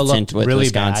still Iowa hesitant looked with really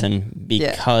Wisconsin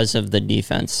because of the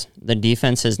defense. The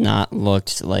defense has not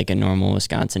looked like a normal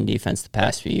Wisconsin defense the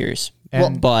past few years.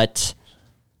 But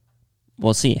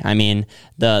we'll see. I mean,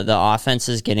 the offense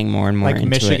is getting more and more Like into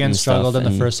Michigan it and struggled stuff, in the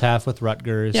and first half with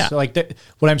Rutgers. Yeah. So like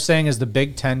what I'm saying is the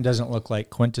Big Ten doesn't look like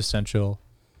quintessential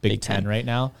Big Ten right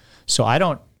now. So I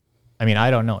don't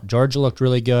know. Georgia looked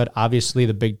really good. Obviously,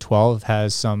 the Big 12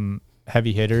 has some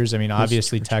heavy hitters. I mean,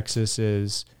 obviously Texas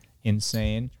is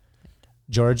insane.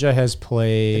 Georgia has They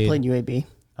played. played UAB.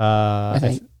 I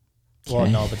think. Well,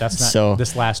 no, but that's not So-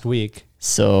 this last week.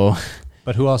 so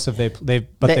But who else have they? They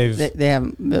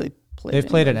haven't really played. they've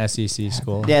played anyone. an SEC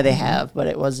school. Yeah, they have, but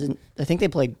it wasn't. I think they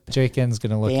played. Jakin's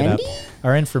gonna look it Vandy? up.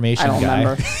 Our information I don't guy.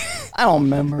 remember. I don't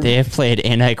remember. they have played,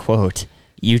 and I quote,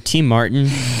 UT Martin,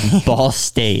 Ball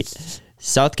State,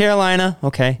 South Carolina,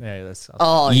 okay, Yeah, that's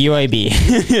Oh,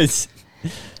 UAB.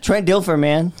 Trent Dilfer,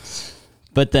 man.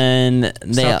 But then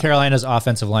South Carolina's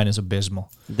offensive line is abysmal.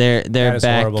 they're That is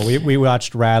back. horrible. We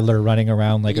watched Radler running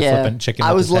around like a flipping chicken.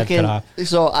 I with was his head cut looking. off.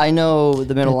 So I know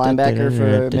the middle linebacker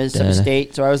for Mississippi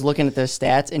State. So I was looking at their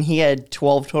stats, and he had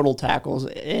 12 total tackles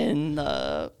in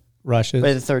Rushes.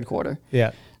 by the third quarter.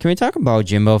 Yeah. Can we talk about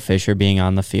Jimbo Fisher being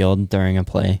on the field during a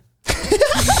play?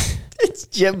 It's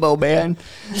Jimbo, man.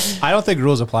 I don't think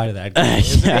rules apply to that guy.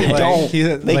 They don't.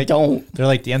 They don't. They're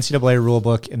like the NCAA rule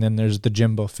book, and then there's the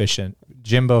Jimbo Fisher.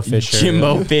 Jimbo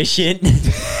efficient.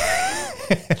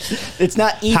 It's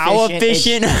not efficient. How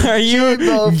efficient are you?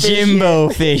 Jimbo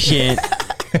efficient.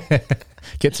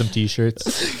 Get some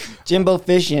T-shirts. Jimbo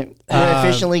efficient. They're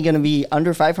efficiently going to be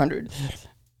under 500.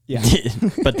 Yeah.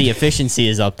 But the efficiency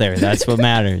is up there. That's what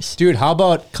matters. Dude, how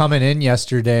about coming in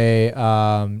yesterday?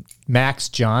 Max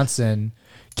Johnson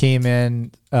came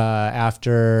in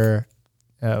after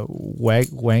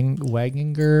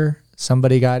Waginger.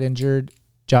 Somebody got injured.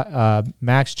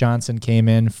 Max Johnson came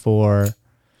in for.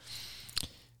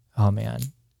 Oh man,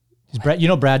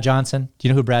 Brad Johnson. Do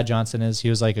you know who Brad Johnson is? He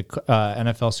was like a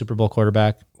NFL Super Bowl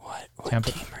quarterback. What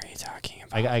Tampa. team are you talking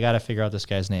about? I got to figure out this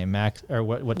guy's name. Max or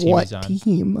what team What he's on?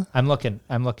 team? I'm looking.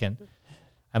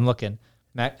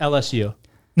 LSU.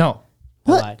 No,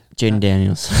 I What? lied. Jaden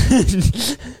Daniels.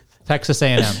 Texas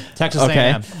A&M. Texas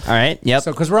Okay. A&M. All right. Yep.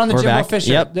 So, because we're on the We're Jimbo back.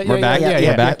 Fisher. Yep. Yeah, We're yeah, back. yeah, We're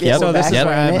yeah, back. yeah. Yep. So this is Yep.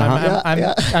 where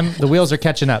I'm the wheels are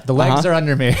catching up. The legs are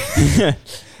under me.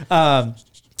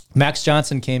 Max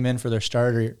Johnson came in for their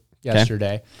starter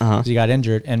yesterday because he got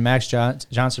injured, and Max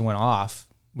Johnson went off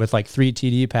with like 3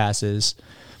 TD passes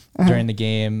during the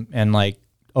game and like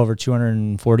over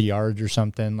 240 yards or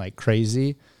something like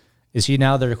crazy. Is he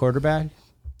now their quarterback?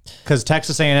 Because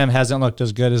Texas A&M hasn't looked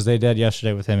as good as they did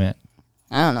yesterday with him in.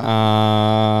 I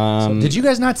don't know. Did you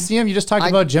guys not see him? You just talked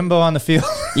about Jimbo on the field.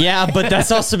 Yeah, but that's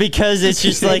also because it's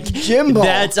just like Jimbo.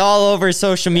 that's all over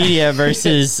social media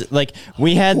versus like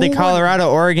we had the Colorado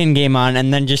Oregon game on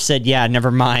and then just said, yeah, never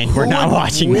mind, we're not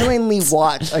watching that. Willingly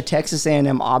watch a Texas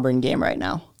A&M Auburn game right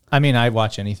now. I mean, I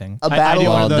watch anything. A battle I do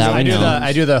one of of those. that we know.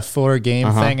 I do the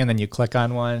 4-game thing, and then you click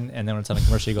on one, and then when it's on a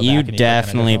commercial, you go You back. And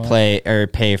definitely click on a different one. play or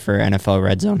pay for NFL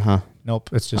Red Zone, huh? Nope,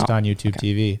 it's just on YouTube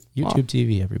TV. YouTube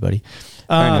TV, everybody.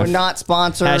 We're not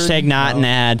sponsored. Hashtag not an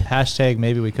ad. Hashtag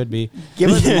maybe we could be. Give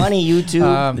us money,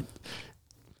 YouTube.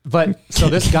 But so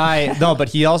this guy, no, but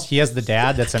he has the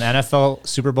dad that's an NFL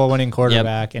Super Bowl winning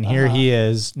quarterback, and here he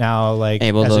is now, like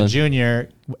Able as to- a junior,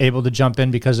 able to jump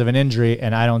in because of an injury,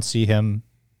 and I don't see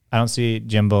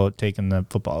Jimbo taking the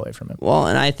football away from him. Well,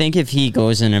 and I think if he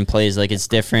goes in and plays like it's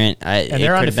different, it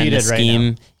they're could have been the undefeated right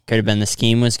scheme. Could have been the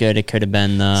scheme was good. It could have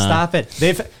been the Stop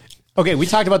it. Okay, we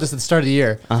talked about this at the start of the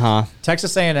year.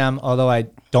 Texas A&M, although I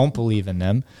don't believe in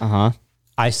them,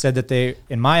 I said that they,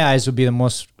 in my eyes, would be the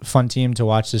most fun team to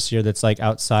watch this year. That's like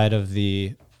outside of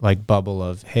the like bubble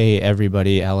of, hey,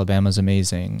 everybody, Alabama's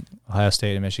amazing, Ohio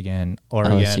State and Michigan,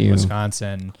 Oregon, LSU.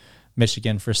 Wisconsin,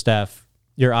 Michigan for Steph.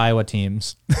 your Iowa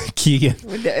teams, Keegan.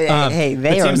 Hey,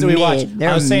 they the are teams that we watch. mid.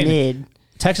 They're I was saying, mid.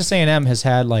 Texas A&M has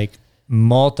had like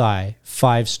multi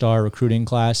 5-star recruiting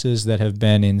classes that have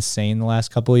been insane the last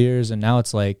couple of years, and now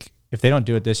it's like if they don't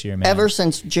do it this year, man. Ever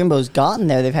since Jimbo's gotten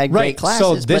there, they've had great Right,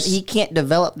 so classes, but he can't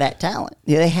develop that talent.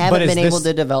 They haven't But is been able this-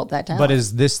 to develop that talent. But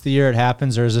is this the year it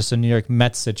happens, or is this a New York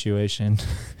Mets situation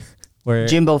where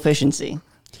Jimbo efficiency.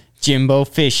 Jimbo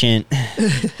efficient.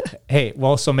 hey,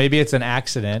 well, so maybe it's an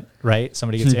accident, right?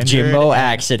 Somebody gets injured. Jimbo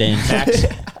accident.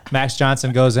 Max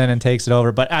Johnson goes in and takes it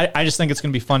over. But I just think it's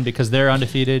going to be fun because they're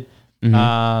undefeated.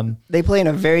 They play in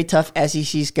a very tough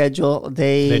SEC schedule.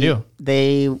 They do.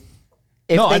 They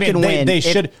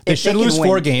should lose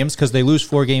 4 games because they lose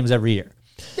 4 games every year.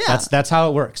 Yeah. That's how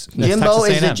it works. That's Jimbo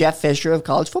Texas is the A&M. Jeff Fisher of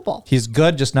college football. He's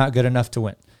good, just not good enough to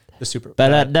win the Super Bowl.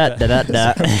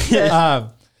 Ba-da-da-da-da-da.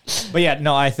 But yeah,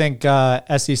 no, I think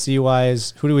SEC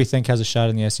wise, who do we think has a shot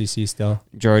in the SEC still?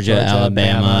 Georgia,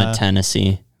 Alabama,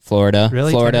 Tennessee, Florida.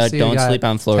 Really? Florida, Tennessee, don't sleep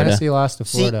on Florida. Tennessee lost to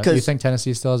See, Florida. Do you think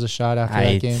Tennessee still has a shot after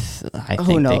I that game? think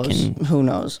Who they knows? can. Who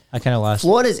knows? I kind of lost.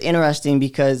 Florida's interesting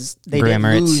because they did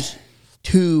Grammar, it's- lose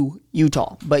to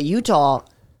Utah, but Utah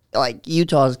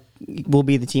will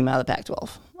be the team out of the Pac-12.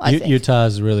 I think Utah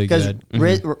is really because good. and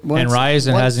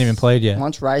Ryzen hasn't even played yet.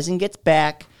 Once Ryzen gets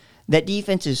back, that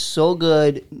defense is so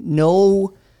good.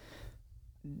 Nobody's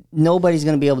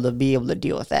going to be able to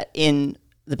deal with that in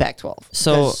the Pac-12.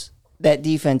 So- Because that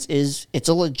defense it's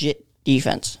a legit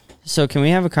defense. So can we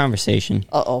have a conversation?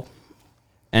 Uh-oh.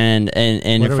 And What if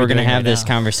are we we're gonna doing have right this now?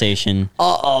 conversation,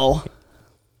 Uh-oh.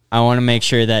 I want to make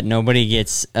sure that nobody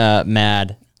gets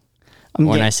mad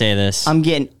when I say this. I'm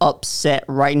getting upset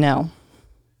right now.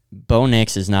 Bo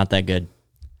Nix is not that good.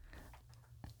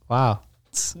 Wow.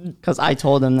 Because I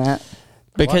told him that.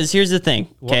 Because here's the thing,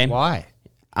 okay? Why?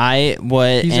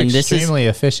 He's extremely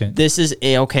efficient. This is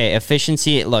okay.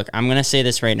 Efficiency. Look, I'm gonna say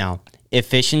this right now.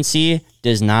 Efficiency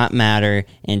does not matter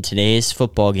in today's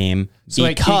football game So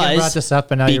Keegan brought this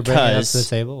up, and now you're bringing it up to the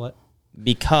table. What?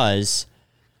 Because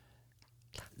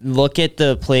look at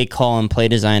the play call and play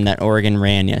design that Oregon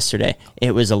ran yesterday.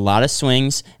 It was a lot of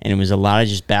swings, and it was a lot of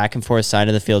just back and forth, side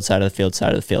of the field, side of the field, side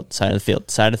of the field, side of the field,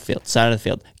 side of the field, side of the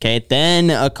field. Okay. Then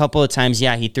a couple of times,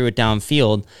 he threw it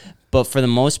downfield. But for the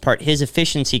most part, his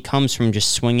efficiency comes from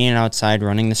just swinging it outside,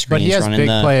 running the screens, But he has running big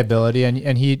playability,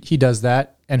 and he does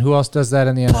that. And who else does that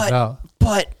in the NFL?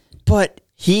 But Who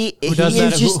does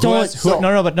that?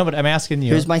 But I'm asking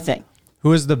you. Here's my thing.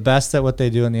 Who is the best at what they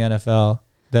do in the NFL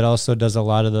that also does a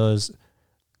lot of those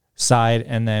side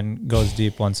and then goes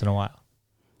deep once in a while?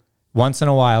 Once in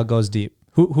a while goes deep.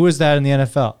 Who is that in the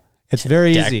NFL? It's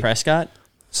very Dak easy. Prescott?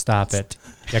 Stop it.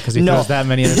 Yeah, because he throws that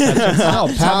many interceptions. No,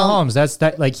 Pat Mahomes. That's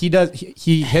that. Like he does.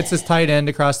 He hits his tight end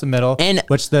across the middle,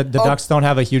 which the Ducks don't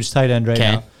have a huge tight end right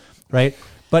now, right?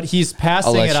 But he's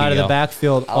passing it out of the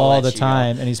backfield all the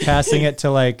time, and he's passing it to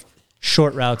like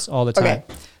short routes all the time. Okay.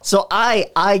 So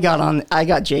I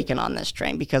got Jakin on this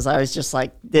train because I was just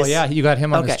like this. Well, yeah, you got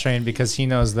him on this train because he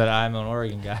knows that I'm an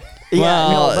Oregon guy.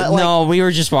 No, we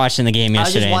were just watching the game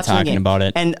yesterday and talking about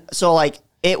it. And so like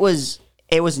it was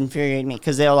infuriating me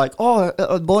because they were like,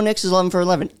 oh, Bo Nix is 11 for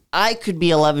 11. I could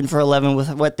be 11 for 11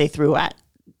 with what they threw at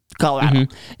Colorado.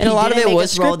 Mm-hmm. And a lot of it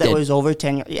was a throw that scripted. was over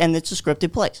 10 yards, and it's a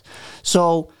scripted place.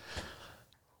 So,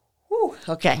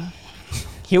 okay,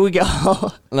 here we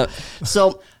go. Look.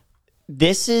 So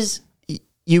this is,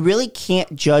 you really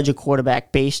can't judge a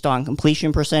quarterback based on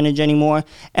completion percentage anymore.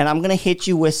 And I'm going to hit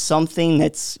you with something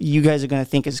that's you guys are going to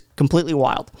think is completely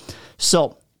wild.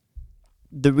 So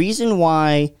the reason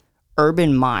why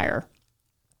Urban Meyer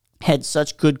had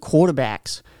such good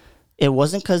quarterbacks, it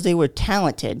wasn't because they were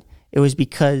talented. It was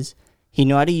because he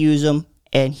knew how to use them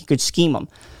and he could scheme them.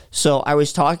 So I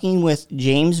was talking with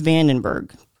James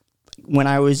Vandenberg when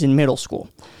I was in middle school.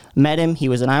 Met him. He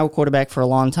was an Iowa quarterback for a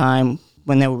long time.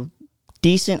 When they were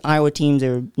decent Iowa teams, they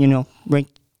were,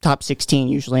 ranked top 16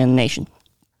 usually in the nation.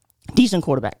 Decent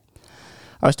quarterback.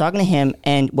 I was talking to him,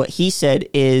 and what he said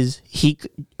is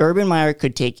Urban Meyer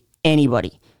could take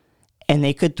anybody, and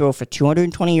they could throw for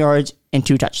 220 yards and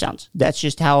 2 touchdowns. That's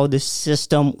just how the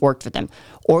system worked for them.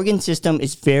 Oregon's system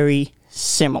is very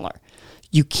similar.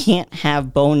 You can't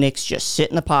have Bo Nix just sit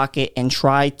in the pocket and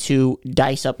try to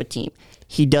dice up a team.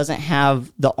 He doesn't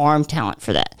have the arm talent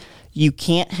for that. You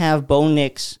can't have Bo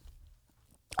Nix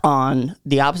on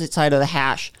the opposite side of the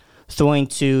hash throwing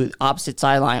to the opposite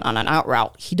sideline on an out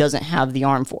route. He doesn't have the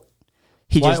arm for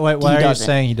it. Why are you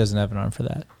saying he doesn't have an arm for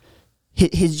that? He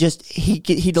delivers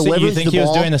the ball. So you think he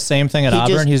was doing the same thing at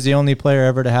Auburn? He's the only player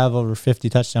ever to have over 50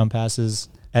 touchdown passes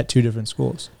at 2 different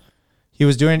schools. He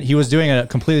was doing a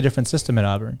completely different system at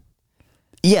Auburn.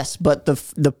 Yes, but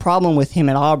the problem with him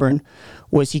at Auburn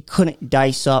was he couldn't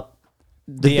dice up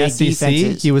the big SEC.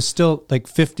 defenses. He was still like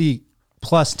 50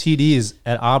 plus TDs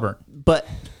at Auburn. But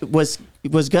was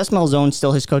Gus Malzahn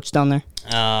still his coach down there?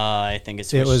 I think it's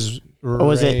switched. It was Or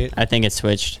was it- right I think it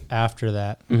switched. after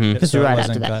that. Because So it right wasn't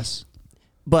after that. Gus.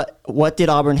 But what did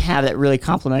Auburn have that really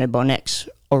complemented Bo Nix?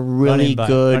 A really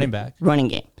good running back. running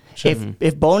game.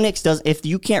 If Bo Nix if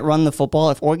you can't run the football,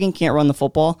 if Oregon can't run the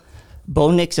football,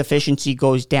 Bo Nix efficiency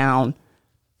goes down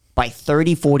by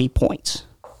 30, 40 points.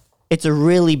 It's a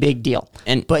really big deal.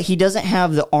 But he doesn't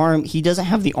have the arm. He doesn't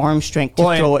have the arm strength to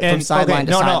throw it from sideline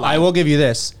to sideline. No, I will give you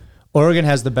this. Oregon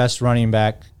has the best running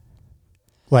back,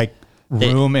 like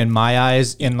room in my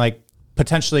eyes in like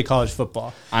potentially college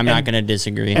football. I'm not going to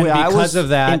disagree. And I because was of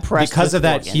that, impressed with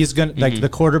Oregon. he's going to like the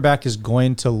quarterback is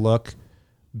going to look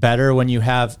better when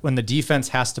the defense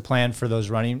has to plan for those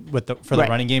running the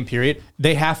running game period.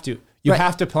 They have to. You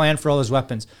have to plan for all those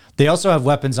weapons. They also have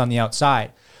weapons on the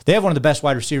outside. They have one of the best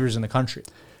wide receivers in the country.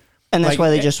 And that's why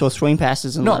they just will swing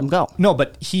passes and let him go. No,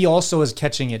 but he also is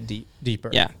catching it deeper.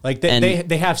 Yeah. Like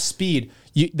they have speed.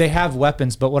 They have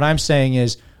weapons. But what I'm saying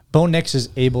is Bo Nix is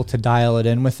able to dial it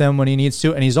in with them when he needs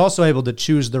to. And he's also able to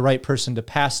choose the right person to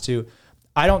pass to.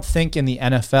 I don't think in the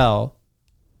NFL,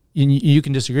 you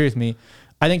can disagree with me,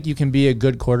 I think you can be a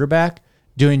good quarterback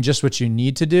doing just what you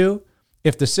need to do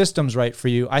if the system's right for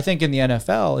you. I think in the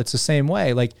NFL, it's the same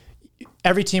way. Like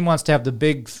every team wants to have the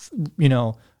big,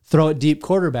 throw it deep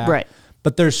quarterback. Right.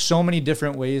 But there's so many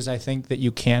different ways I think that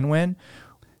you can win.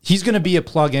 He's going to be a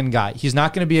plug-in guy. He's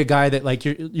not going to be a guy that like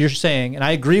you're saying, and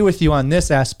I agree with you on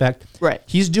this aspect. Right.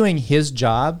 He's doing his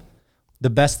job the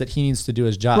best that he needs to do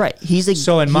his job. Right. He's a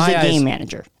game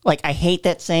manager. Like I hate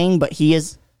that saying, but he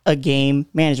is a game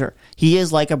manager. He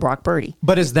is like a Brock Purdy.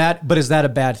 But is that a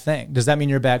bad thing? Does that mean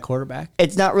you're a bad quarterback?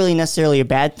 It's not really necessarily a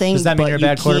bad thing. Does that mean but you're a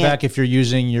bad quarterback if you're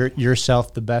using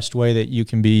yourself the best way that you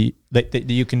can be that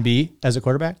you can be as a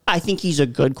quarterback? I think he's a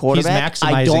good quarterback. He's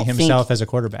maximizing himself as a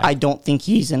quarterback. I don't think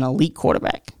he's an elite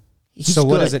quarterback. So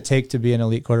what does it take to be an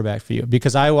elite quarterback for you?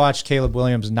 Because I watched Caleb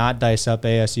Williams not dice up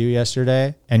ASU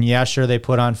yesterday, and yeah, sure they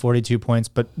put on 42 points,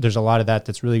 but there's a lot of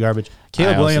that's really garbage.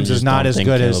 Caleb Williams is not as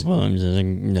good as.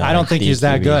 I don't think he's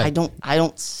that good. I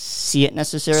don't see it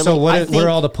necessarily. So what are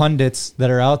all the pundits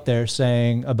that are out there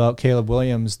saying about Caleb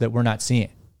Williams that we're not seeing?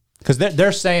 Because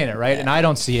they're saying it, right? And I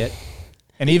don't see it.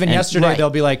 And even yesterday they'll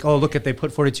be like, "Oh, look at they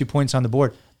put 42 points on the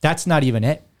board." That's not even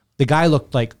it. The guy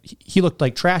looked like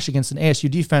trash against an ASU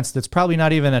defense that's probably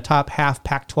not even a top half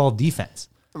Pac-12 defense.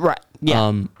 Right.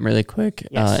 Yeah. Really quick,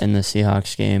 Yes. in the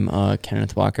Seahawks game,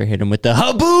 Kenneth Walker hit him with the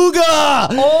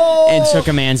habooga and took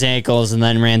a man's ankles and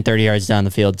then ran 30 yards down the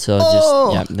field. So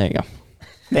there you go.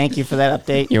 Thank you for that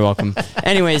update. You're welcome.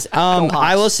 Anyways,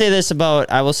 I will say this about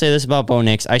Bo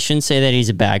Nix. I shouldn't say that he's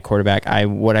a bad quarterback.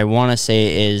 What I want to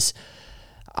say is,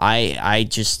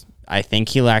 I think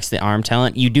he lacks the arm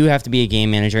talent. You do have to be a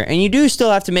game manager, and you do still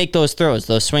have to make those throws,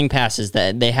 those swing passes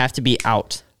that they have to be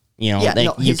out. You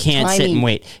can't sit and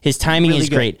wait. His timing really is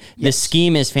great. Yes. The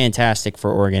scheme is fantastic for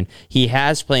Oregon. He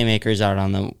has playmakers out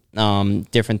on the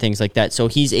different things like that, so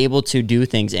he's able to do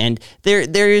things. And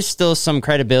there is still some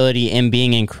credibility in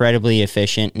being incredibly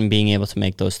efficient and being able to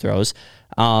make those throws.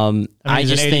 I just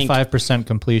just think think 85%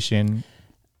 completion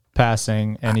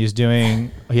passing, and he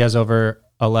has over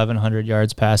 1,100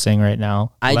 yards passing right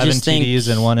now. 11 TDs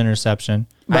and 1 interception.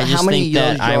 But how many think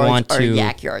that yards I want are to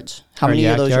yak yards? How Are many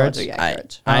yak of those yards are yards? yak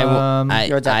yards? I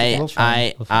Yards after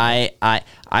the goal?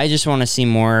 I just want to see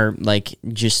more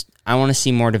I want to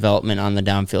see more development on the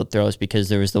downfield throws, because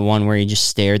there was the one where he just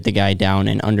stared the guy down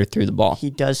and underthrew the ball. He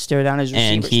does stare down his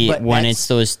receivers. And when it's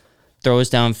those throws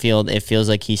downfield, it feels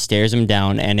like he stares him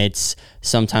down, and it's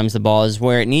sometimes the ball is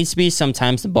where it needs to be,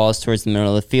 sometimes the ball is towards the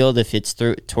middle of the field. If it's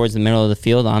towards the middle of the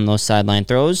field on those sideline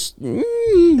throws,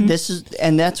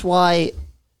 that's why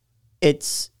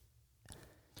it's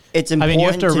important. I mean, you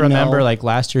have to remember, know, like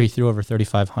last year he threw over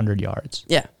 3,500 yards.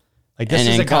 yeah. Like this And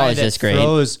is in a guy college, that that's great.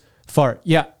 throws far.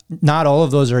 Yeah, not all of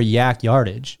those are yak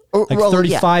yardage. Like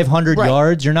 3,500 Right.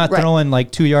 yards, you're not Right. throwing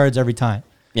like 2 yards every time.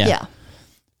 Yeah.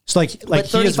 It's like But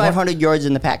he is 3,500 yards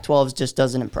in the Pac-12 just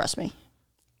doesn't impress me.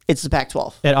 It's the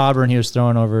Pac-12. at Auburn. He was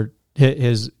throwing over he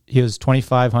was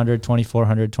 2,500,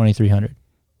 2,400, 2,300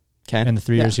 Okay. in the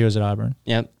 3 years he was at Auburn.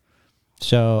 Yep.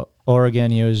 So Oregon,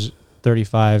 he was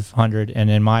 3,500, and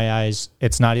in my eyes,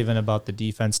 it's not even about the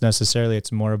defense necessarily.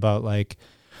 It's more about like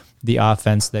the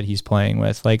offense that he's playing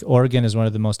with. Like Oregon is one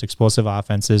of the most explosive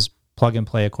offenses. Plug and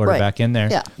play a quarterback in there.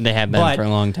 Yeah. They have been for a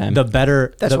long time. That's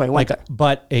why he went there.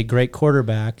 But a great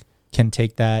quarterback can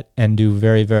take that and do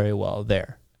very, very well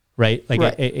there, right?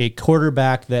 Like a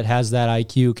quarterback that has that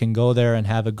IQ can go there and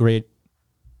have a great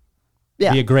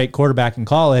be a great quarterback in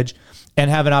college and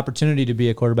have an opportunity to be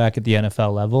a quarterback at the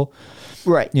NFL level.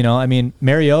 Right. You know, I mean,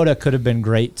 Mariota could have been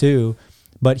great too,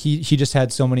 but he just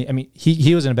had so many. I mean,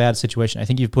 he was in a bad situation. I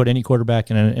think you put any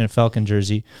quarterback in a Falcon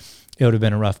jersey, it would have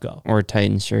been a rough go. Or a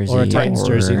Titans jersey. Or a Titans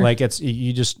jersey. Like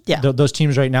those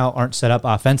teams right now aren't set up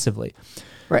offensively.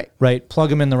 Right. Right. Plug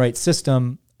them in the right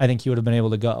system. I think he would have been able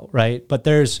to go. Right. But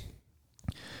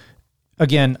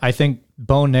again, I think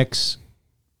Bo Nix.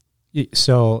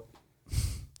 So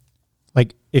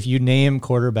like if you name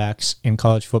quarterbacks in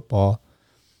college football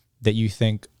that you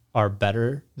think are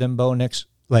better than Bo Nix,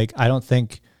 like I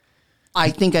think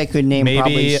I could name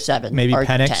probably 7 maybe or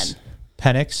Penix. 10.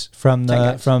 Penix from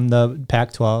the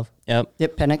Pac-12.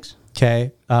 Yep, Penix.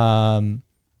 Okay.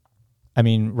 I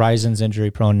mean, Rison's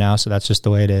injury prone now, so that's just the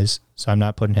way it is. So I'm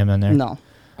not putting him in there. No.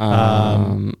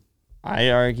 I'd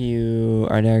argue.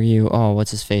 Oh, what's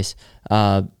his face?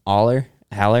 Haller,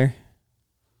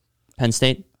 Penn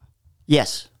State.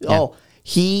 Yes. Yeah.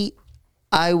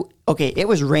 It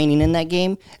was raining in that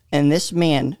game, and this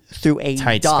man threw a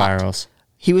Tight dot. spirals.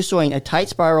 He was throwing a tight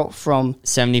spiral from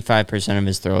 75% of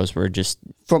his throws were just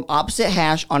opposite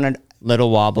hash on a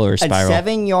little wobble or spiral.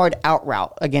 7-yard out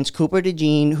route against Cooper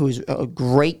DeJean, who's a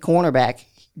great cornerback,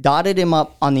 dotted him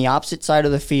up on the opposite side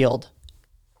of the field,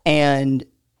 and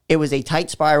it was a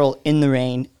tight spiral in the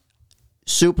rain.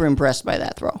 Super impressed by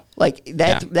that throw. Like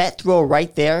that throw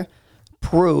right there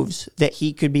proves that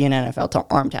he could be an NFL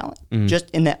arm talent. Just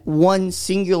in that one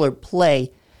singular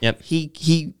play,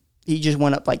 he just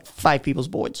went up like 5 people's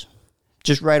boards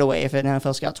just right away if an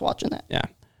NFL scout's watching that. Yeah.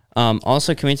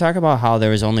 Also, can we talk about how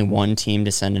there was only one team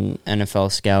to send an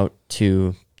NFL scout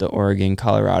to the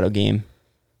Oregon-Colorado game?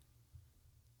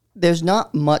 There's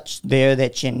not much there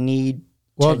that you need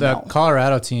Well, to the know.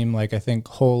 Colorado team, like I think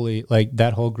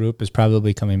that whole group is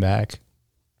probably coming back,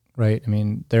 right? I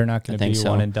mean, they're not going to be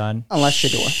one and done. Unless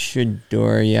Shador.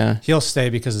 Shador, yeah. He'll stay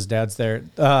because his dad's there.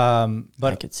 But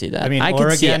I could see that. I mean, I Oregon,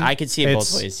 could see it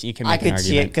both ways. You can I make an could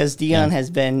see it argument. because Dion has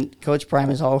been, Coach Prime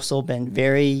has also been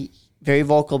very, very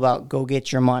vocal about go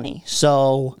get your money.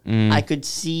 So I could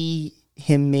see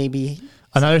him maybe.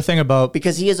 Another thing about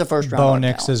Because he is a first round. Bo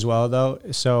Nix as well, though.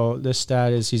 So this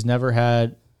stat is he's never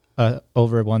had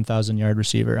over 1,000-yard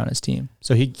receiver on his team.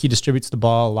 So he distributes the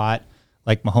ball a lot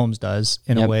like Mahomes does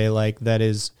in a way like that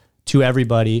is to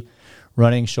everybody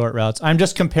running short routes. I'm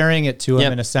just comparing it to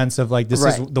him in a sense of like this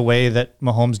is the way that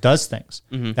Mahomes does things.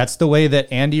 That's the way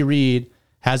that Andy Reid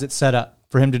has it set up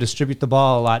for him to distribute the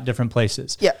ball a lot different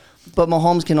places. Yeah, but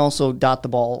Mahomes can also dot the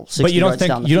ball 60 but yards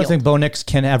down the field. You don't think Bo Nix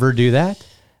can ever do that?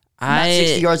 Not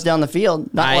 60 yards down the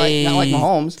field. Not like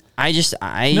Mahomes.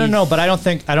 No, but I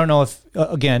don't know if,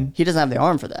 again. He doesn't have the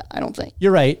arm for that, I don't think.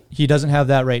 You're right. He doesn't have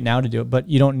that right now to do it, but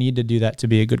you don't need to do that to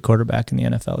be a good quarterback in the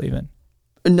NFL even.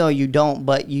 No, you don't,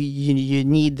 but you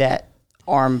need that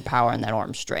arm power and that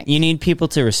arm strength. You need people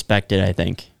to respect it, I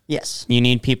think. Yes. You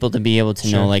need people to be able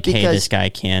to know, like, hey, this guy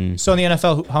can. So in the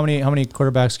NFL, how many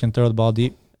quarterbacks can throw the ball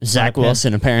deep? Zach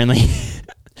Wilson, apparently.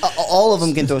 All of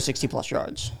them can throw 60-plus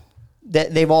yards.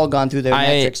 They've all gone through their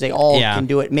metrics. They all can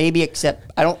do it. Maybe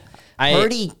except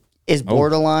Purdy is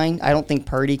borderline. I don't think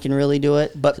Purdy can really do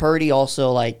it. But Purdy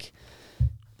also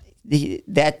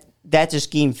that's a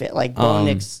scheme fit. Like Bo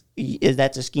Nix,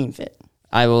 that's a scheme fit.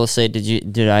 I will say,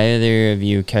 did either of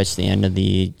you catch the end of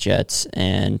the Jets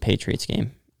and Patriots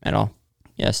game at all?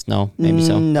 Yes, no, maybe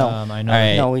so. No, I know.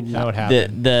 Right. No, we did not. What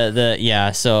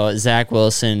happened? So Zach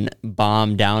Wilson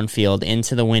bombed downfield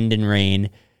into the wind and rain.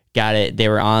 Got it. They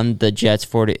were on the Jets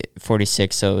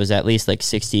 46, so it was at least like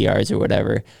 60 yards or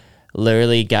whatever.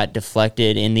 Literally got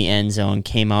deflected in the end zone,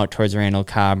 came out towards Randall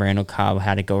Cobb. Randall Cobb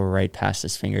had to go right past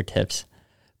his fingertips.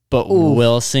 But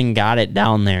Wilson got it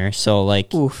down there. So,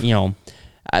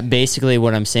 basically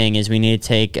what I'm saying is we need to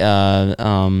take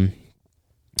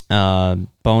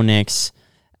Bo Nix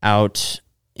out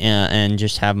and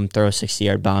just have him throw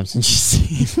 60-yard bombs and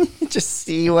just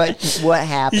see what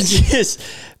happens. Just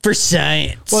for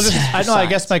science. Well, I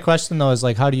guess my question though is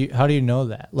like, how do you know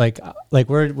that? Like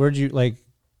where'd you like?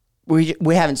 We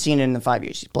haven't seen it in the 5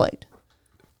 years he's played.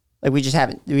 Like we just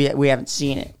haven't we haven't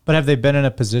seen it. But have they been in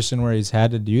a position where he's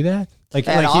had to do that? Like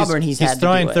at Auburn, he's had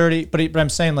throwing to do 30, but I'm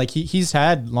saying like he's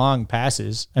had long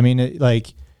passes. I mean,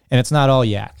 and it's not all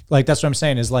yak. Like that's what I'm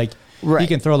saying is like he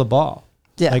can throw the ball.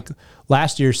 Yeah. Like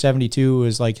last year, 72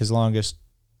 was like his longest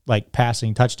like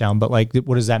passing touchdown. But like,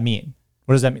 what does that mean?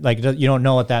 What does that mean? Like you don't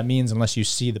know what that means unless you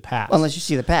see the pass. Unless you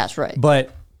see the pass, right?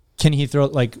 But can he throw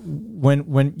like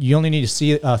when you only need to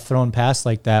see a thrown pass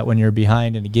like that when you're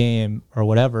behind in a game or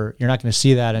whatever? You're not going to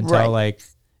see that until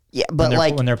Yeah, but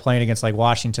when they're playing against like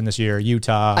Washington this year,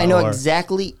 Utah. I know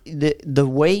exactly the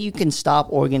way you can stop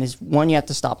Oregon is, one, you have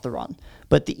to stop the run.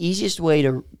 But the easiest way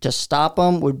to stop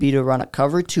them would be to run a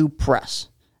cover 2 press.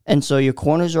 And so your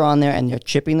corners are on there and they're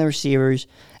chipping the receivers.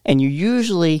 And you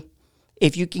usually,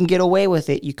 if you can get away with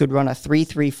it, you could run a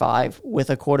 3-3-5 with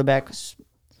a quarterback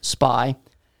spy.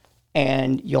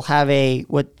 And you'll have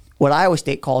what Iowa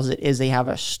State calls it is they have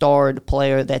a starred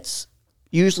player that's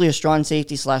usually a strong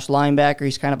safety / linebacker.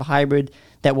 He's kind of a hybrid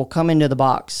that will come into the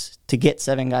box to get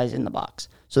 7 guys in the box.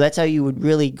 So that's how you would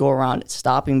really go around it,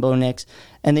 stopping Bo Nix.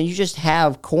 And then you just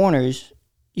have corners.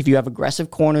 If you have aggressive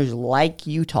corners like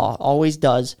Utah always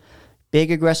does,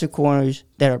 big aggressive corners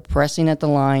that are pressing at the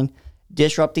line,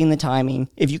 disrupting the timing.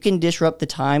 If you can disrupt the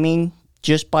timing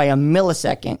just by a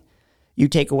millisecond, you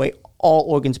take away all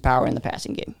Oregon's power in the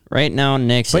passing game. Right now,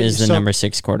 Nix is the number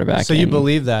 6 quarterback. So you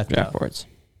believe that, draft boards.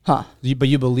 Huh? But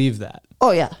you believe that?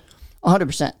 Oh, yeah.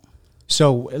 100%.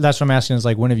 So that's what I'm asking is,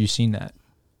 like, when have you seen that?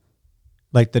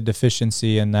 Like the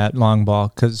deficiency in that long ball,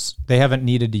 because they haven't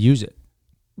needed to use it.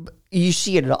 You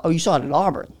see it. You saw it at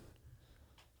Auburn.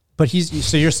 But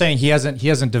so you're saying he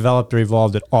hasn't developed or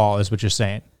evolved at all, is what you're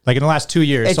saying? Like in the last 2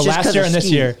 years. So last year and this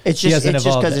year, he hasn't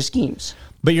evolved because of schemes.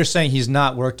 But you're saying he's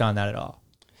not worked on that at all.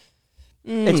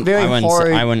 It's very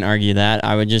hard. I wouldn't argue that.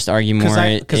 I would just argue more.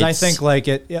 Because I think, like,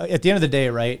 at the end of the day,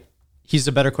 right, he's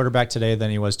a better quarterback today than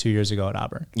he was 2 years ago at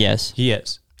Auburn. Yes. He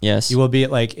is. Yes. He will be,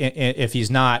 like, if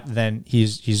he's not, then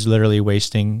he's literally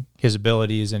wasting his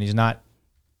abilities, and he's not.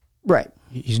 Right.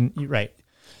 He's right.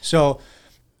 So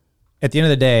at the end of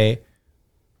the day,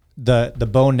 the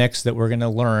Bo Nix that we're going to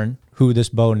learn who this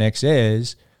Bo Nix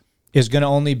is going to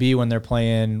only be when they're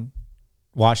playing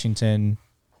Washington,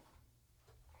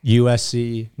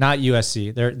 USC, not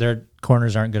USC. Their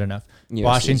corners aren't good enough. USC's.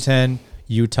 Washington,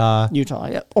 Utah,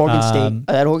 yeah. Oregon State.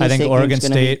 I think Oregon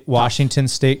State, Washington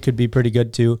State could be pretty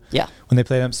good too. Yeah. When they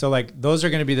play them. So, like, those are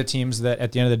going to be the teams that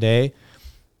at the end of the day,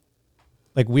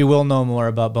 like, we will know more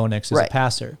about Bo Nix as a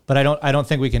passer. But I don't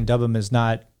think we can dub him as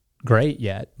not great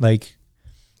yet. Like,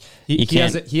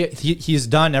 he's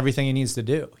done everything he needs to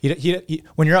do. He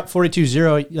when you're up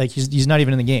 42-0, like, he's not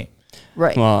even in the game.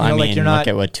 Right. Well, I mean, look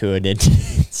at what Tua did.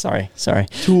 Sorry.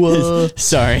 Tua.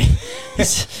 Sorry.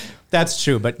 That's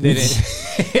true, but they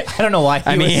didn't. I don't know why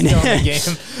he was still in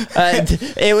the game.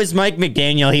 It was Mike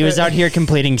McDaniel. He was out here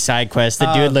completing side quests.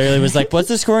 The dude literally was like, "What's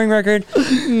the scoring record?"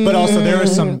 But also, there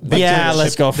was some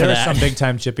let's go for that. There was some big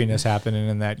time chippiness happening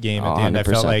in that game at the end. 100%. I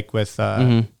felt like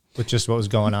with just what was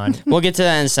going on. We'll get to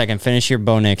that in a second. Finish your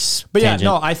Bo Nix. But tangent.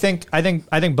 yeah, no, I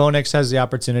think Bo Nix has the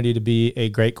opportunity to be a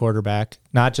great quarterback,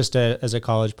 not just as a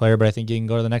college player, but I think he can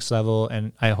go to the next level.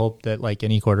 And I hope that, like,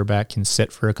 any quarterback can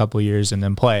sit for a couple of years and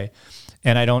then play.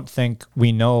 And I don't think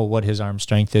we know what his arm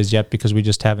strength is yet because we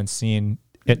just haven't seen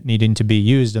it needing to be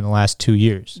used in the last 2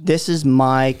 years. This is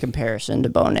my comparison to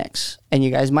Bo Nix, and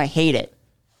you guys might hate it,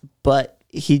 but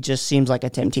he just seems like a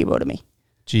Tim Tebow to me.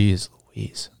 Jeez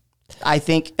Louise. I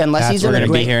think unless he's in a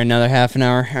great, be here another half an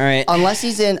hour. All right. Unless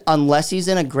he's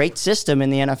in a great system in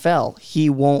the NFL, he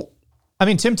won't. I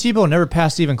mean, Tim Tebow never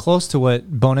passed even close to what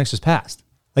Bo Nix has passed.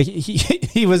 Like,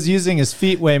 he was using his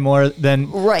feet way more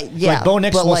than right. Yeah, like Bo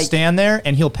Nix will stand there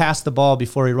and he'll pass the ball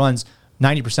before he runs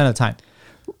 90% of the time.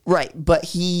 Right, but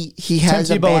he has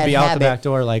Tim a Tebow bad would be habit, out the back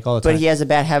door like all the time. But he has a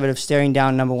bad habit of staring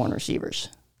down number 1 receivers.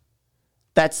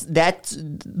 That's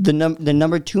the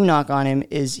number 2 knock on him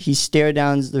is he stare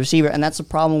downs the receiver, and that's the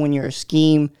problem when you're a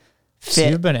scheme fit. So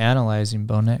you've been analyzing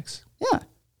Bo Nix, yeah,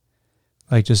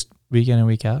 like just week in and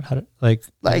week out.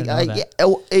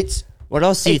 It's. What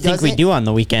else do you think we do on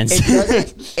the weekends?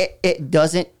 It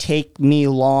doesn't take me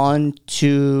long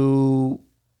to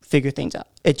figure things out.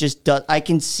 It just does. I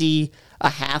can see a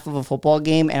half of a football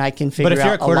game, and I can figure out. But if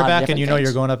you're a quarterback and you know things.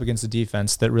 you're going up against a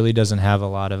defense that really doesn't have a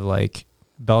lot of, like,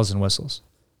 bells and whistles,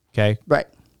 okay? Right.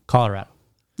 Colorado.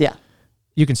 Yeah.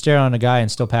 You can stare on a guy and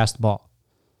still pass the ball.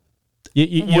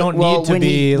 You don't need to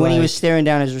be when he was staring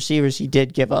down his receivers, he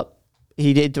did give up.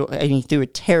 He threw a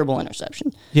terrible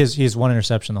interception. He has one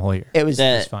interception the whole year. It was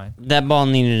fine. That ball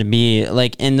needed to be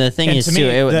like, and the thing is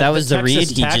too, that was the read.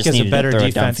 He just needed to throw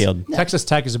it downfield. Texas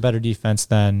Tech is a better defense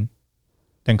than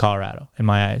Colorado in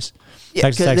my eyes. Yeah,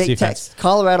 Texas Tech's defense.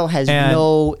 Colorado has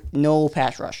no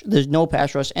pass rush. There's no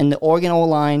pass rush, and the Oregon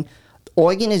O-line.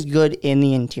 Oregon is good in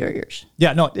the interiors.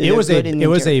 Yeah, no, it was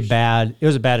a bad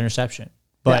interception,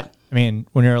 but. Yeah. I mean,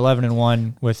 when you're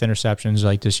 11-1 with interceptions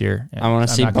like this year, I want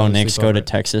to see Bo Nix go to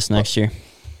Texas next year.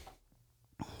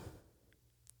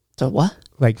 So what?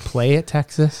 Like, play at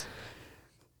Texas?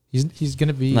 He's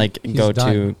gonna be like go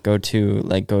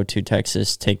to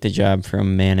Texas, take the job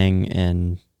from Manning,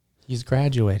 and he's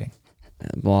graduating.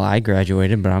 Well, I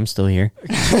graduated, but I'm still here.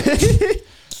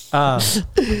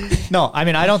 No, I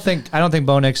mean, I don't think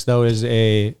Bo Nix though is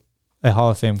a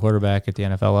Hall of Fame quarterback at the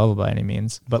NFL level by any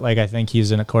means. But like, I think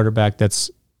he's in a quarterback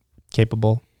that's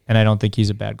capable, and I don't think he's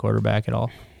a bad quarterback at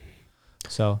all.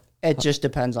 So It just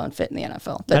depends on fit in the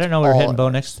NFL. I don't know we're hitting Bo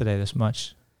Nix today this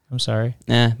much. I'm sorry.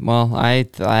 Well, I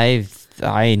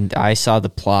saw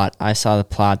the plot. I saw the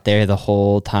plot there the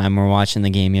whole time we're watching the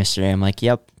game yesterday. I'm like,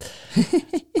 yep,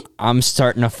 I'm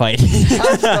starting a fight.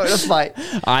 I'm starting to fight.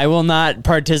 I will not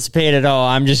participate at all.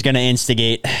 I'm just going to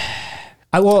instigate.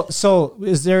 So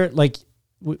is there like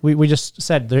we just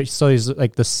said there, so he's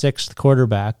like the 6th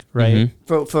quarterback, right?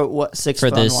 Mm-hmm. For what,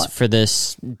 6th for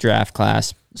this draft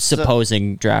class,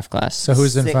 supposing draft class. So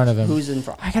who's in front of him? Who's in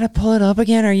front? I gotta pull it up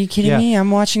again. Are you kidding me?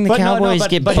 I'm watching the Cowboys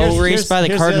get boat raced by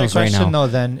the Cardinals right now. Question though,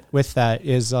 then with that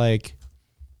is like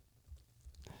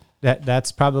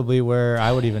that's probably where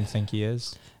I would even think he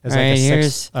is. As All right,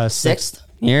 here's sixth.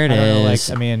 Here it is.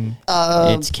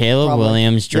 It's Caleb probably.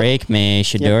 Williams, Drake May,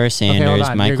 Shador Sanders,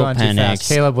 Michael Penix.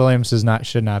 Caleb Williams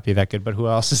should not be that good, but who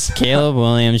else is? Caleb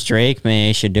Williams, Drake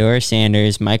May, Shador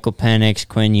Sanders, Michael Penix,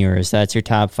 Quinn Ewers. That's your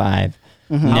top 5.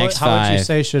 Mm-hmm. Next how 5. would you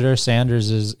say Shador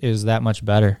Sanders is that much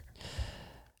better?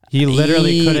 He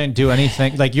literally couldn't do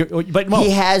anything. He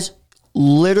has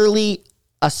literally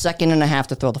a second and a half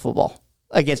to throw the football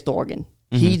against Oregon.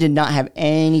 Mm-hmm. He did not have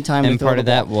any time to throw the ball. And part of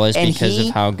that was because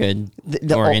of how good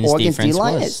Oregon's defense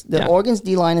was. Oregon's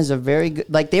D-line is a very good...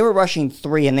 Like, they were rushing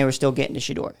 3, and they were still getting to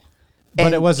Shador.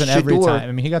 But it wasn't every time.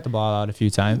 I mean, he got the ball out a few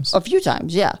times. A few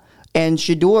times, yeah. And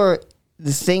Shador,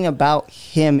 the thing about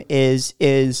him is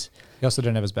he also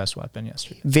didn't have his best weapon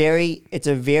yesterday. It's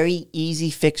a very easy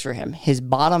fix for him. His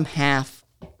bottom half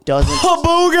doesn't...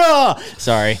 Habooga!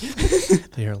 Sorry.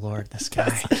 Dear Lord, this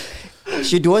guy...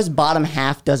 Shador's bottom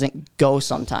half doesn't go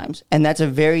sometimes, and that's a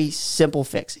very simple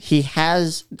fix. He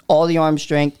has all the arm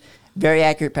strength, very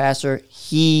accurate passer.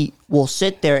 He will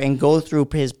sit there and go through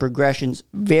his progressions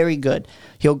very good.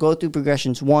 He'll go through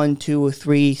progressions 1, 2,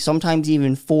 3, sometimes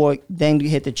even 4, then you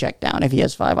hit the check down if he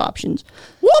has 5 options.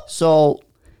 Whoop! So,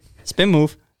 spin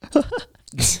move.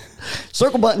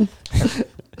 Circle button.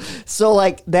 So,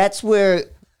 like, that's where...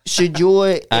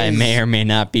 Shador I may or may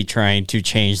not be trying to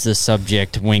change the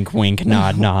subject. Wink, wink,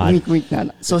 nod, nod. Wink, wink, nod,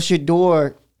 nod. So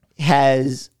Shador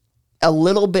has a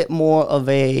little bit more of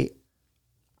a...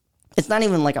 It's not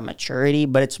even like a maturity,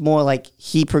 but it's more like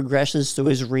he progresses through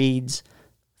his reads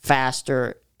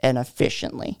faster and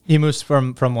efficiently. He moves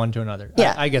from one to another.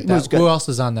 Yeah, I get that. Who else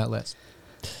is on that list?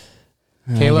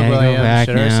 Caleb Go Williams,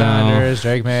 Shador Sanders,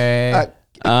 Drake May,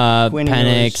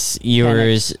 Penix,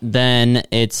 Ewers. Then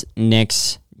it's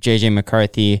Nix, JJ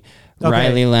McCarthy,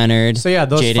 Riley Leonard. So yeah,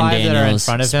 those Jaden 5 Daniels, that are in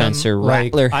front of Spencer him.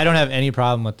 Rattler. I don't have any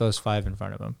problem with those 5 in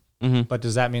front of him. Mm-hmm. But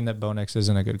does that mean that Bo Nix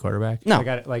isn't a good quarterback? No.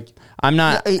 I'm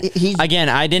not. Again,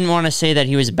 I didn't want to say that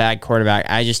he was a bad quarterback.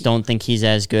 I just don't think he's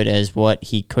as good as what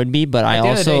he could be. But at the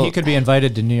end of the day, he could be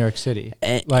invited to New York City,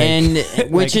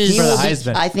 which is for the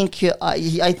Heisman.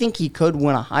 I think he could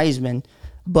win a Heisman,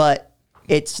 but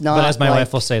it's not. But as my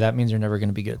wife will say, that means you're never going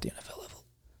to be good at the NFL level.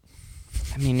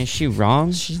 I mean, is she wrong?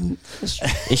 Is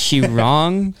she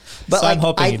wrong? But so I'm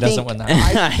hoping he doesn't win that.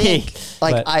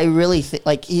 I really think,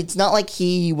 it's not like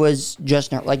he was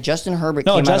Justin Herbert. Like, Justin Herbert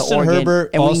came Justin out of Oregon,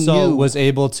 Herbert and also was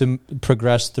able to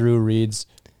progress through reads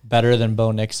better than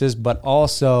Bo Nix is, but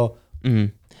also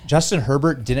Justin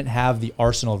Herbert didn't have the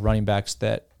arsenal of running backs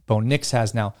that Bo Nix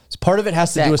has now. So part of it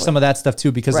has to do with some of that stuff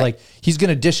too, because he's going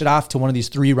to dish it off to one of these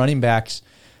 3 running backs.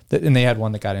 And they had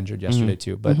one that got injured yesterday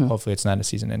too, but hopefully it's not a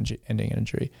season-ending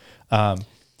injury. So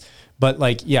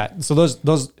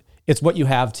those it's what you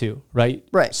have to, right?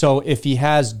 Right. So if he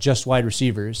has just wide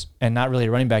receivers and not really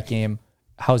a running back game,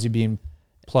 how's he being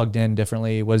plugged in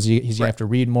differently? He's going to have to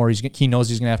read more. He knows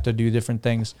he's going to have to do different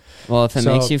things. Well, if it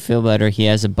makes you feel better, he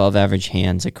has above average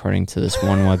hands according to this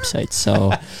one website.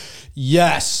 So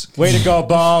yes, way to go,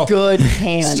 Bo. Good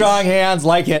hands. Strong hands,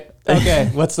 like it. Okay,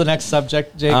 what's the next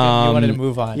subject, Jakin? You wanted to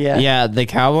move on. Yeah, the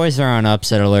Cowboys are on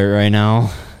upset alert right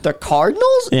now. The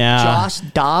Cardinals? Yeah. Josh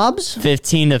Dobbs?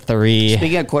 15-3.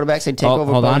 Speaking of quarterbacks, they take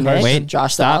over Bo Nix. Wait,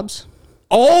 Josh stop. Dobbs.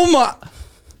 Oh my!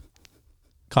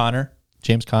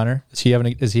 James Conner. Is he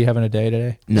having a day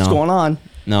today? No. What's going on?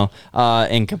 No.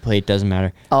 Incomplete. Doesn't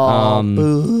matter.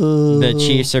 Boo. The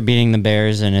Chiefs are beating the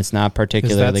Bears, and it's not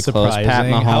particularly close. Pat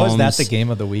Mahomes. How is that the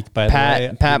game of the week, by the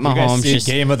way? Pat Mahomes just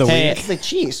game of the week. It's the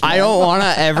Chiefs, man. I don't want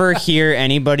to ever hear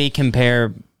anybody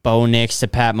compare Bo Nix to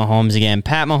Pat Mahomes again.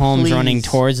 Pat Mahomes running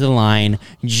towards the line,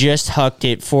 just hucked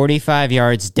it 45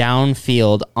 yards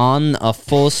downfield on a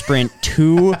full sprint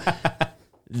to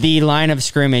the line of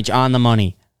scrimmage on the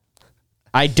money.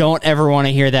 I don't ever want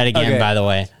to hear that again. Okay. By the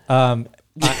way,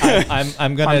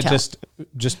 I'm gonna Fun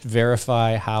just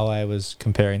verify how I was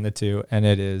comparing the two, and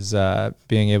it is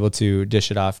being able to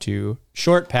dish it off to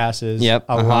short passes. Yep,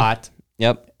 a lot.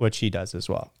 Yep. Which he does as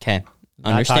well. Okay.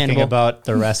 Not Understandable. talking about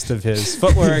the rest of his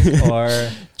footwork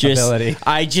or ability.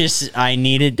 I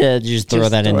needed to just throw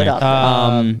Just that in throw it there.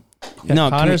 out there. No,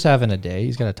 Connor's having a day.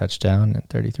 He's got a touchdown and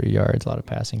 33 yards, a lot of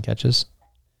passing catches.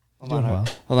 Doing well.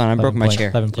 hold on, I broke my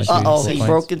chair. 11.3 Uh-oh, he points.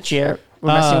 broke the chair.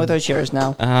 We're messing with our chairs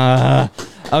now.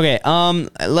 Okay.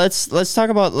 Let's talk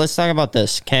about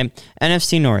this. Okay.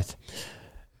 NFC North.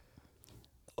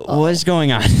 What is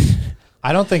going on?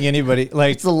 I don't think anybody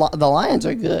like. The Lions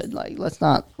are good. Like let's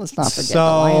not forget So the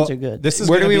Lions are good. this is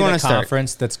Where going do to we be wanna the start?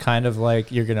 conference that's kind of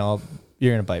like you're gonna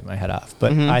bite my head off,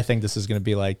 but I think this is going to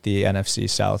be like the NFC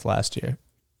South last year.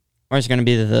 Or is it going to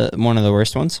be the one of the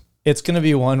worst ones? It's going to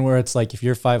be one where it's like if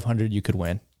you're 500, you could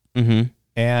win. Mm-hmm.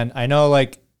 And I know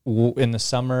like in the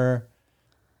summer,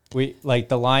 we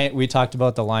talked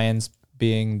about the Lions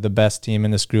being the best team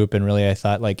in this group, and really I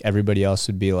thought like everybody else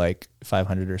would be like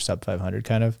 500 or sub 500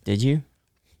 kind of. Did you?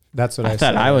 That's what I I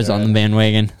said. thought I was on the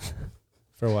bandwagon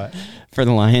For what? for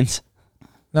the Lions.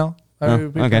 No. We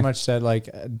okay. pretty much said like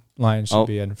Lions should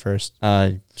be in first.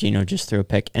 Gino just threw a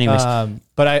pick. Anyways,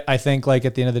 but I think like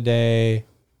at the end of the day,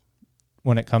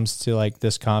 when it comes to like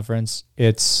this conference,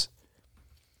 it's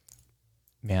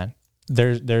man,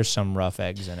 there's some rough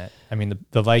eggs in it. I mean,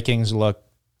 the Vikings look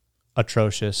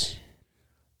atrocious.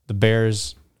 The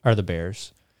Bears are the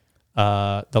Bears.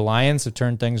 The Lions have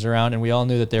turned things around, and we all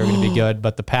knew that they were going to be good.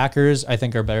 But the Packers, I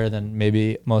think, are better than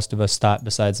maybe most of us thought.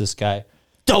 Besides this guy,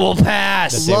 double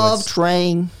pass. Love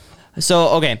train. So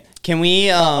okay, can we?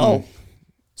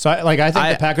 So I think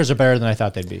the Packers are better than I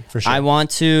thought they'd be for sure.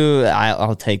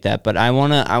 I'll take that, but I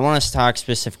want to talk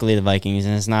specifically the Vikings,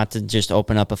 and it's not to just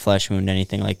open up a flesh wound,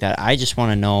 anything like that. I just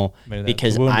want to know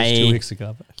because the wound was 2 weeks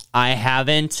ago. I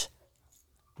haven't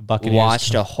Buccaneers.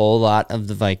 watched a whole lot of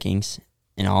the Vikings.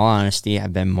 In all honesty,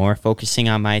 I've been more focusing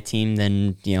on my team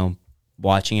than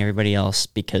watching everybody else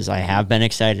because I have been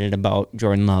excited about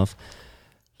Jordan Love.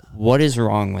 What is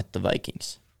wrong with the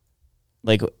Vikings?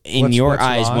 Like in your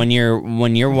eyes, wrong?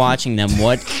 when you're watching them,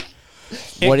 what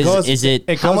is it?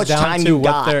 It How goes much down time to you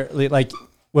what got? they're like,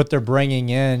 what they're bringing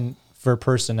in for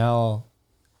personnel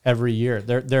every year.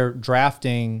 They're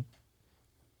drafting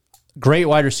great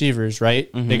wide receivers, right?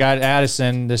 They got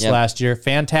Addison this last year,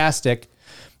 fantastic.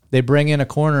 They bring in a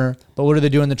corner, but what do they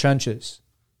do in the trenches?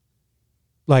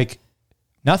 Like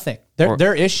nothing.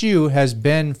 Their issue has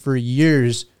been for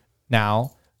years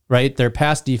now, right? Their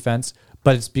pass defense,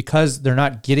 but it's because they're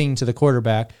not getting to the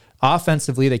quarterback.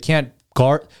 Offensively, they can't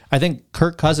guard. I think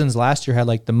Kirk Cousins last year had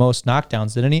like the most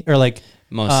knockdowns, didn't he? Or like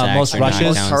Most sacks most or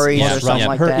rushes, knockdowns. Hurries Yeah. or something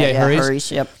like that. Yeah, hurries.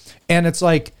 Hurries. Yep. And it's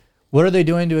like, what are they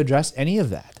doing to address any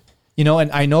of that?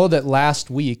 And I know that last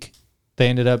week they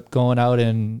ended up going out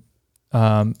and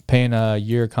paying a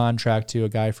year contract to a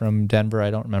guy from Denver. I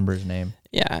don't remember his name.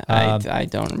 Yeah, I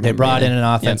don't remember. They brought in an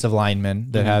either. offensive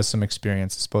lineman that has some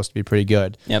experience. It's supposed to be pretty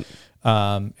good. Yep.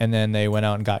 And then they went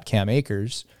out and got Cam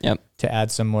Akers Yep. to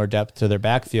add some more depth to their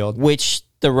backfield. Which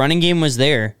the running game was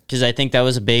there because I think that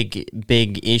was a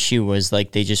big issue was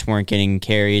like they just weren't getting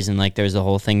carries and like there was the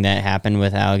whole thing that happened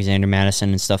with Alexander Madison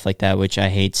and stuff like that, which I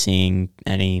hate seeing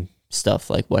any stuff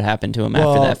like what happened to him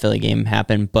after that Philly game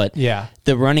happened. But yeah,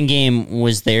 the running game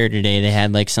was there today. They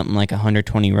had like something like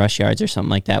 120 rush yards or something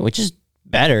like that, which is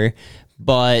better,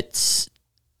 but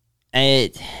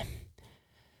it's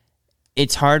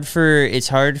hard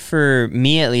for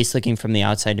me at least looking from the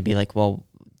outside to be like, well,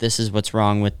 this is what's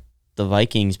wrong with the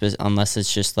Vikings, but unless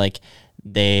it's just like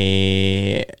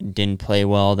they didn't play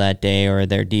well that day or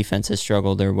their defense has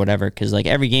struggled or whatever. Because like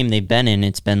every game they've been in,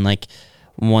 it's been like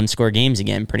 1-score games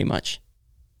again, pretty much.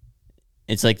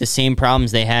 It's like the same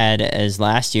problems they had as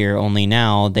last year, only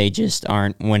now they just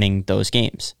aren't winning those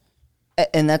games.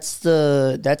 And that's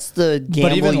the gamble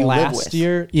but even you live with.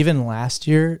 even last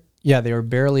year, yeah, they were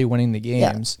barely winning the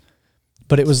games,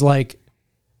 but it was like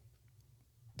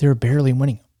they were barely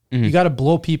winning. You got to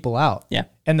blow people out. Yeah.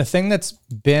 And the thing that's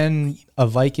been a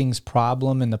Vikings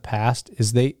problem in the past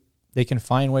is they can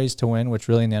find ways to win, which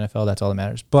really in the NFL, that's all that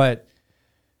matters. But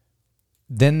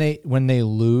then when they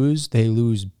lose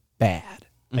bad.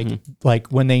 Like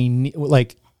when they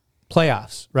like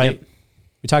playoffs, right? Yep.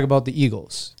 We talk about the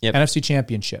Eagles, Yep. NFC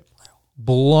Championship,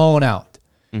 blown out.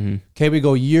 Okay, we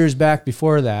go years back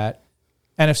before that,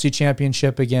 NFC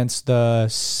Championship against the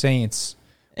Saints.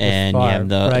 And you have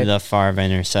the Favre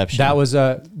interception.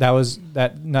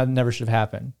 That never should have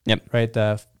happened. Yep. Right.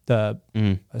 The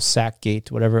sack gate,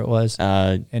 whatever it was.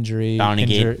 Injury. Bounty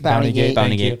gate. Bounty gate.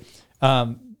 Thank you.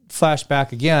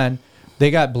 flashback again,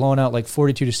 they got blown out like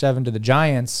 42-7 to the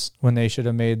Giants when they should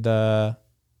have made that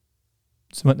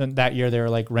year they were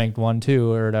like ranked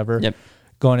 1-2 or whatever. Yep.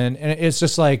 Going in. And it's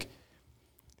just like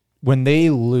when they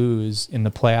lose in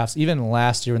the playoffs, even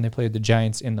last year when they played the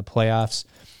Giants in the playoffs,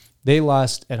 they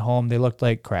lost at home. They looked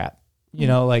like crap. You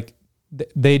know, like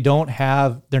they're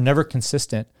never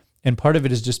consistent. And part of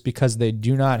it is just because they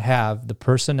do not have the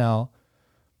personnel,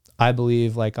 I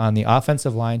believe, like on the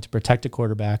offensive line to protect a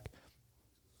quarterback.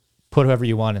 Put whoever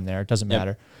you want in there. It doesn't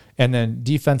matter. And then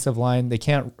defensive line, they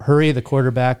can't hurry the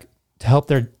quarterback to help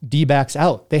their D-backs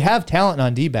out. They have talent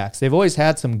on D-backs. They've always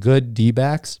had some good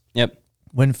D-backs. Yep.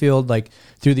 Winfield, like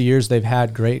through the years, they've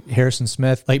had great. Harrison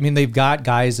Smith. Like, I mean, they've got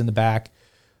guys in the back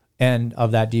end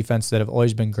of that defense that have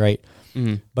always been great.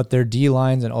 Mm-hmm. But their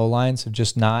D-lines and O-lines have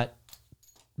just not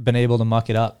been able to muck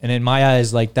it up. And in my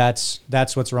eyes, like that's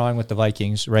what's wrong with the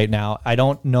Vikings right now. I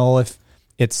don't know if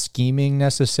it's scheming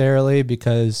necessarily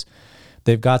because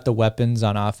they've got the weapons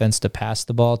on offense to pass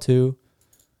the ball to.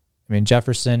 I mean,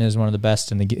 Jefferson is one of the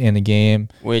best in the game.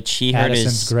 Which he hurt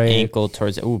his ankle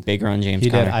towards. Big run, James. He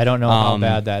Conner. did. I don't know how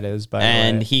bad that is, by the way.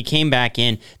 And he came back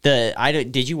in.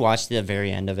 Did you watch the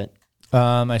very end of it?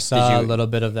 I saw a little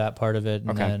bit of that part of it.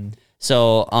 And then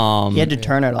so he had to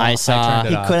turn it off. I saw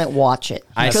he couldn't watch it.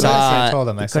 I told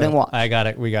him. I couldn't watch.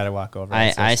 We got to walk over.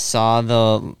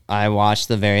 I watched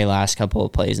the very last couple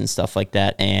of plays and stuff like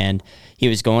that, and he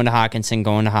was going to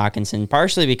Hawkinson,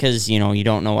 partially because you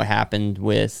don't know what happened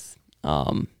with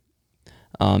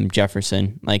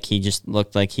Jefferson. Like he just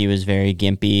looked like he was very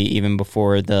gimpy even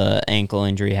before the ankle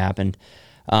injury happened.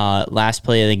 Last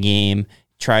play of the game,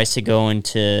 tries to go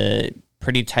into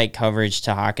pretty tight coverage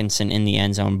to Hawkinson in the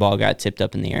end zone. Ball got tipped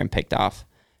up in the air and picked off.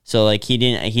 So like he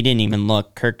didn't even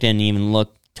look. Kirk didn't even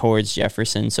look towards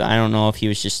Jefferson. So I don't know if he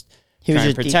was just trying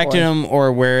to protect him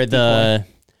or where the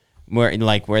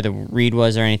read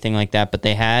was or anything like that. But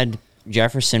they had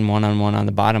Jefferson one-on-one on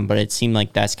the bottom, but it seemed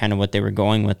like that's kind of what they were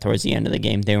going with towards the end of the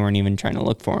game. They weren't even trying to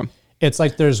look for him. It's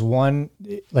like there's one,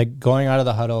 like going out of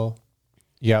the huddle,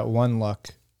 you got one look,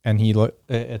 and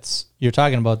you're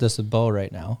talking about this with Bo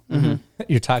right now. Mm-hmm.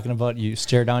 You're talking about you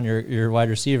stare down your wide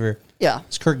receiver. Yeah.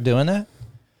 Is Kirk doing that?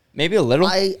 Maybe a little.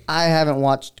 I haven't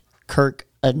watched Kirk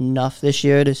enough this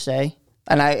year to say,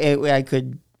 and I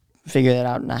could figure that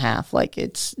out in a half. Like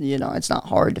it's not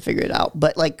hard to figure it out,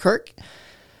 but like Kirk,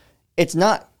 it's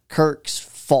not Kirk's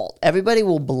fault. Everybody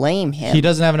will blame him. He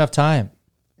doesn't have enough time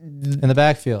in the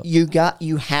backfield.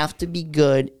 You have to be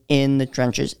good in the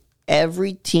trenches.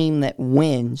 Every team that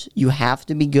wins, you have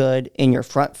to be good in your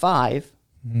front five,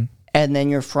 and then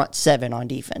your front seven on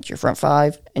defense. Your front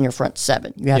five and your front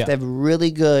seven. You have to have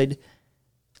really good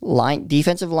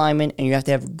defensive linemen, and you have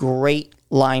to have great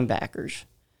linebackers.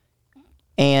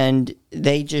 And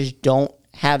they just don't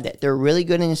have that. They're really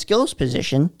good in the skills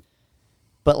position,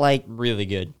 but like really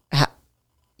good.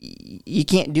 You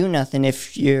can't do nothing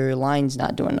if your line's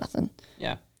not doing nothing.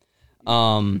 Yeah.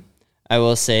 I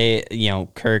will say,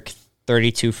 Kirk,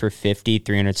 32 for 50,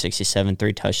 367,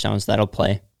 3 touchdowns. That'll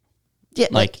play. Yeah,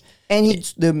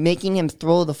 and they're making him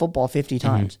throw the football 50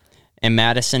 times. And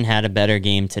Madison had a better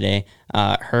game today.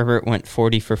 Herbert went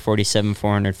 40 for 47,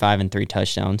 405, and 3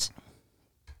 touchdowns.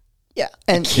 Yeah,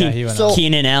 and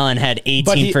Keenan Allen had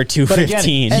 18 for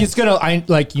 215. Again, he's gonna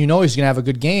he's gonna have a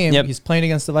good game. Yep. He's playing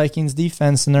against the Vikings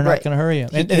defense, and they're not gonna hurry him.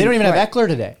 And they don't even have Eckler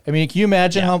today. I mean, can you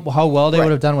imagine how well they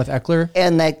would have done with Eckler?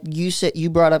 And that you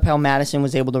brought up how Madison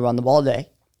was able to run the ball today.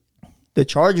 The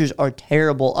Chargers are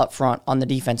terrible up front on the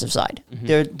defensive side.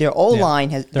 Mm-hmm. Their O-line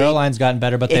their O-line's gotten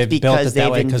better, but they've built it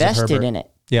that way because of Herbert. Invested in it.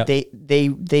 Yeah,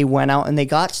 they went out and they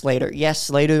got Slater. Yes,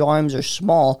 Slater's arms are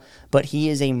small, but he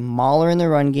is a mauler in the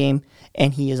run game,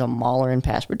 and he is a mauler in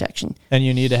pass protection. And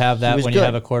you need to have that when you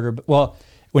have a quarterback. Well,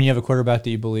 when you have a quarterback that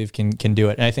you believe can do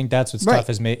it. And I think that's what's tough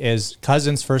is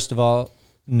Cousins, first of all,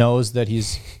 knows that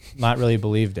he's not really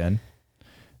believed in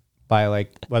by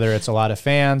whether it's a lot of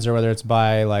fans or whether it's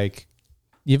by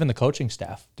even the coaching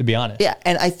staff, to be honest. Yeah,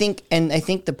 and I think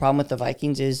the problem with the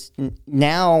Vikings is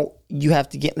now you have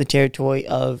to get in the territory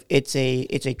of it's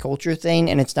a culture thing,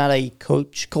 and it's not a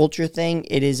coach culture thing.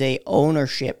 It is a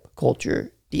ownership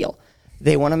culture deal.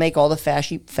 They want to make all the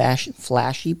flashy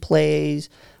plays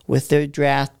with their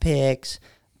draft picks,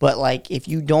 but if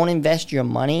you don't invest your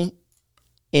money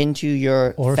into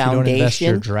your or foundation, if you don't invest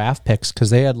your draft picks, because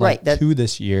they had 2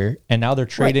 this year, and now they're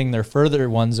trading their further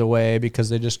ones away because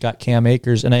they just got Cam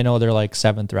Akers, and I know they're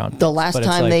 7th round. The last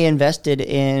time they invested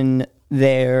in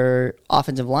their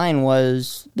offensive line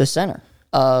was the center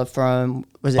from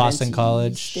Boston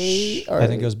College. I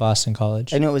think it was Boston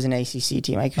College. I know it was an ACC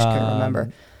team. I just couldn't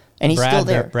remember. And he's still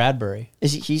there. Bradbury.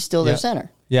 He's still their center.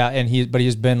 Yeah, and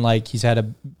he's been like he's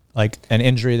had an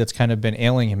injury that's kind of been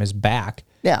ailing him, his back.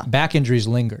 Yeah. Back injuries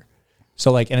linger.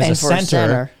 So like, and as And for a a center,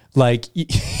 center. like,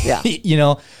 Yeah. you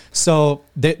know, so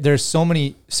there's so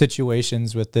many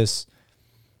situations with this.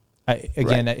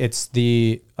 Again, it's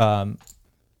the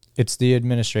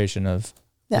administration of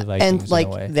the Vikings and like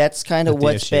in a way. that's kind of What the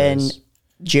what's issue been is.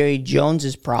 Jerry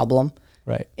Jones's problem.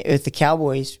 Right. With the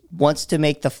Cowboys, wants to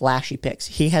make the flashy picks.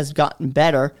 He has gotten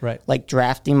better, Right. like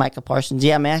drafting Micah Parsons.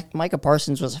 Yeah, Micah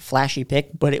Parsons was a flashy pick,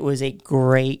 but it was a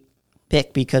great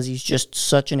pick because he's just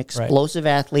such an explosive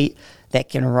athlete that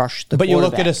can rush the But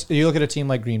quarterback. you look at a team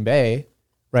like Green Bay,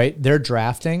 right? They're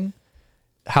drafting,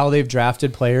 how they've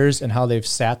drafted players and how they've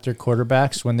sat their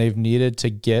quarterbacks when they've needed to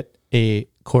get a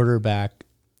quarterback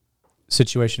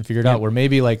situation figured out, where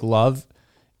maybe like Love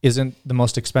isn't the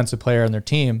most expensive player on their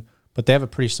team, but they have a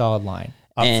pretty solid line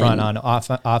up front on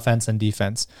offense and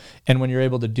defense. And when you're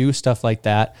able to do stuff like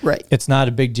that, Right. it's not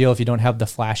a big deal if you don't have the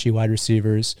flashy wide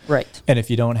receivers. Right. And if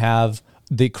you don't have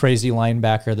the crazy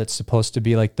linebacker that's supposed to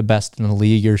be like the best in the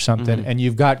league or something, Mm-hmm. and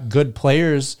you've got good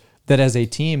players that as a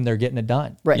team, they're getting it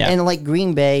done. Right. Yeah. And like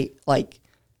Green Bay, like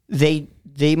they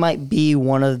might be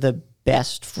one of the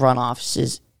best front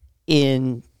offices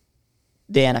in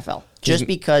the NFL. Just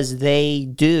because they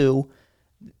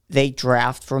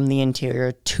draft from the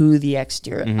interior to the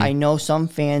exterior. Mm-hmm. I know some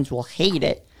fans will hate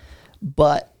it,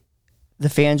 but the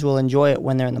fans will enjoy it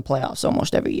when they're in the playoffs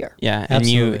almost every year. Yeah,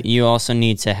 Absolutely. and you also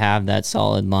need to have that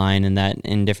solid line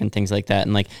and different things like that.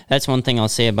 And like that's one thing I'll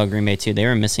say about Green Bay too. They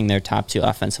were missing their top 2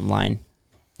 offensive line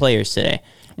players today.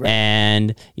 Right.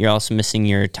 And you're also missing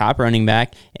your top running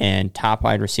back and top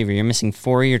wide receiver. You're missing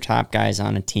 4 of your top guys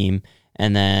on a team.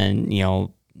 And then,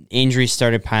 injuries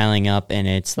started piling up, and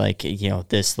it's like,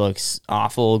 this looks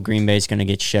awful. Green Bay's going to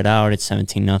get shut out. It's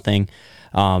 17-0.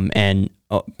 And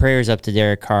prayers up to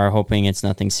Derek Carr, hoping it's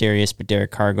nothing serious, but Derek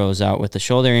Carr goes out with a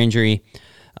shoulder injury.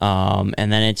 And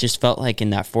then it just felt like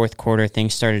in that fourth quarter,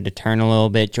 things started to turn a little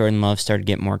bit. Jordan Love started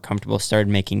to get more comfortable, started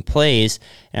making plays.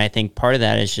 And I think part of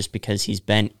that is just because he's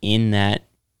been in that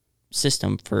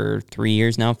system for 4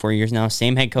 years now,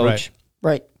 same head coach.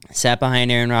 Right. Sat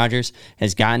behind Aaron Rodgers,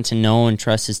 has gotten to know and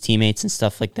trust his teammates and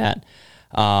stuff like that.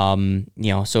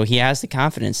 So he has the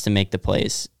confidence to make the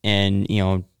plays and,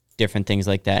 different things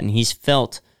like that. And he's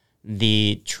felt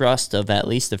the trust of at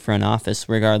least the front office,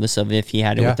 regardless of if he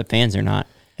had it with the fans or not.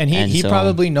 And he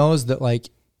probably knows that like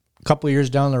a couple of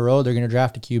years down the road, they're going to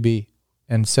draft a QB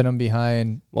and sit him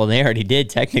behind. Well, they already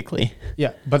did technically.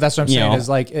 Yeah. But that's what I'm saying is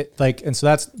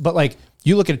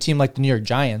you look at a team like the New York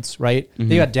Giants, right? Mm-hmm.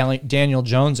 They got Daniel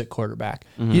Jones at quarterback.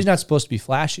 Mm-hmm. He's not supposed to be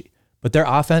flashy, but their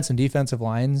offense and defensive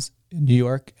lines in New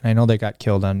York, and I know they got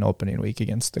killed on opening week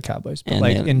against the Cowboys, but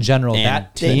in general,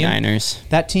 that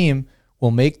team will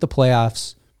make the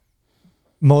playoffs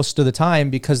most of the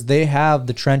time because they have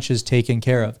the trenches taken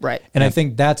care of. Right. And I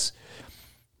think that's,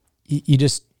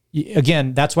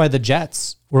 again, that's why the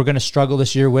Jets were going to struggle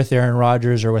this year with Aaron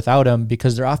Rodgers or without him,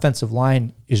 because their offensive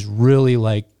line is really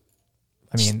good.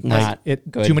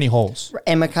 Too many holes.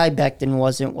 And Mekhi Becton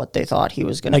wasn't what they thought he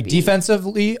was going to be.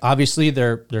 Defensively, obviously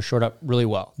they're short up really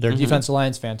well. Their defensive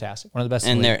line's fantastic, one of the best.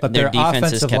 And in the league. their defense has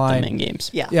offensive kept line, them in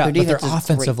games. Yeah, but their defense is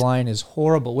offensive great. line is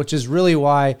horrible, which is really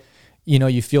why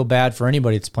you feel bad for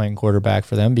anybody that's playing quarterback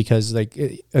for them, because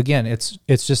it's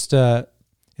just it's a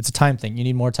time thing. You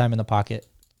need more time in the pocket.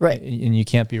 Right. And you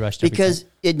can't be rushed every Because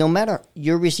time. no matter,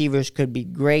 your receivers could be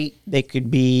great, they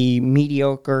could be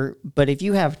mediocre, but if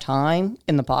you have time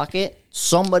in the pocket,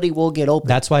 somebody will get open.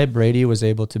 That's why Brady was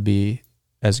able to be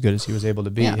as good as he was able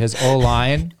to be. Yeah. His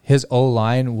O-line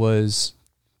was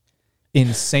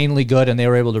insanely good, and they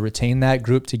were able to retain that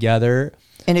group together.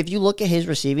 And if you look at his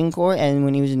receiving core, and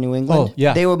when he was in New England,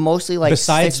 they were mostly like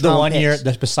besides the 6-round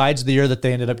picks. besides the year that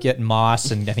they ended up getting Moss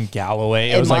and I think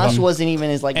Galloway. And Moss wasn't even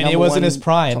his and it wasn't his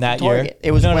prime that target. year.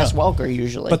 It was Wes Welker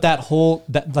usually. But they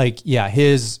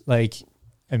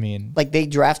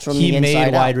draft from the he inside made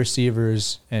out. wide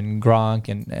receivers and Gronk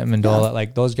and Amendola.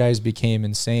 Like those guys became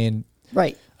insane.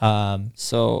 Right.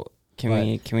 So can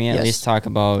we at least talk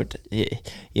about,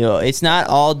 it's not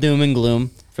all doom and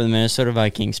gloom for the Minnesota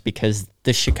Vikings, because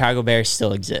the Chicago Bears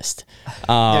still exist.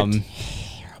 It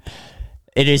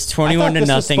is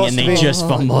 21-0, and they just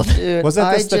fumbled. Dude,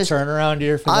 Wasn't this the turnaround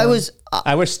year for them?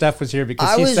 I wish Steph was here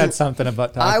because he said something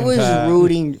about talking I was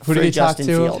rooting for Justin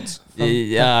Fields.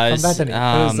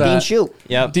 Dean Shoop.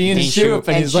 Yep. Dean Shoop,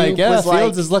 and he's like, Shoop was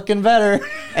Fields is looking better.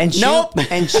 And Shoop,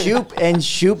 and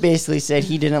Shoop basically said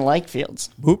he didn't like Fields.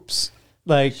 Oops.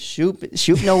 Like Shoop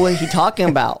know what he's talking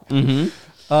about. Mm-hmm.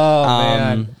 Oh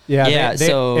man, yeah.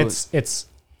 So it's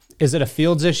Is it a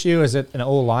Fields issue? Is it an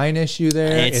O-line issue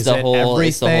there? It's Is the it whole everything?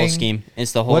 it's the whole scheme.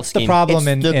 It's the whole What's scheme. the problem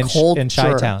It's the in culture.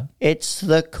 Chi-Town? It's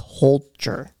the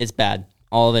culture. It's bad.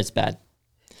 All of it's bad.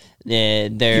 Their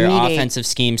You need offensive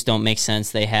schemes don't make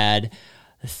sense. They had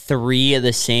 3 of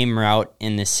the same route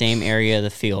in the same area of the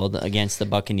field against the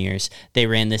Buccaneers. They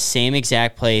ran the same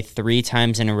exact play 3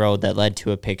 times in a row that led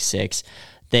to a pick 6.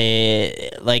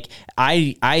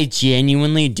 I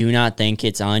genuinely do not think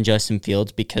it's on Justin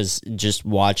Fields, because just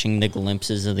watching the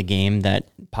glimpses of the game that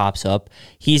pops up,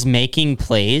 he's making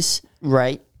plays,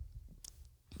 Right.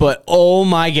 but oh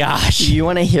my gosh. You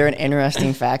want to hear an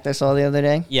interesting fact I saw the other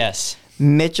day? Yes.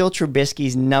 Mitchell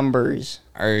Trubisky's numbers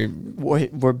Or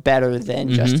were better than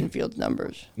Justin Fields'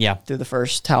 numbers yeah. through the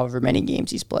first however many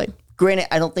games he's played.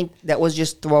 Granted, I don't think that was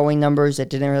just throwing numbers that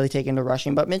didn't really take into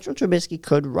rushing, but Mitchell Trubisky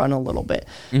could run a little bit.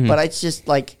 But it's just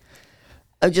like,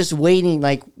 I'm just waiting.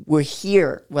 Like, we're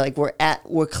here.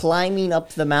 We're climbing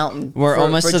up the mountain. We're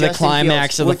almost to the Justin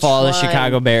climax Fields. of the We're fall of the trying-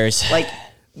 Chicago Bears. Like,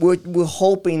 we're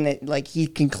hoping that like he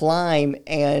can climb,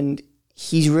 and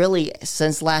he's really,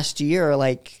 since last year,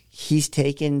 like he's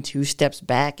taken 2 steps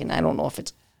back, and I don't know if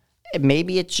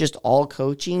maybe it's just all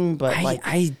coaching, but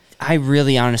I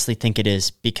really honestly think it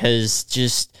is, because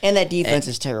and that defense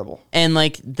is terrible. and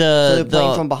like So they're playing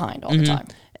the from behind all the time.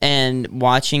 and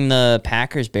watching the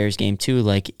Packers Bears game too,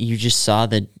 like you just saw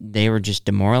that they were just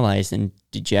demoralized and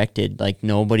dejected. Like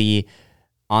nobody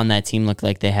on that team looked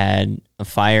like they had a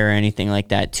fire or anything like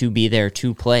that to be there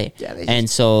to play. Yeah, and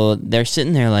so they're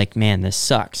sitting there like, man, this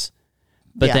sucks.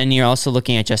 But Yeah. then you're also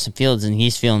looking at Justin Fields, and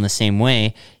he's feeling the same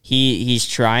way. He's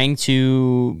trying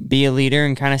to be a leader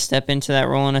and kind of step into that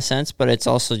role in a sense, but it's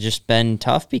also just been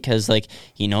tough, because like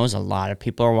he knows a lot of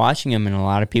people are watching him, and a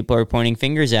lot of people are pointing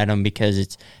fingers at him because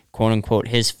it's quote unquote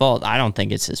his fault. I don't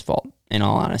think it's his fault, in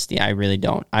all honesty. I really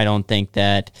don't. I don't think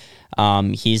that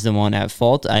he's the one at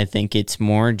fault. I think it's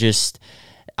more just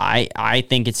I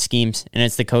think it's schemes, and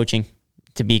it's the coaching,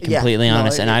 to be completely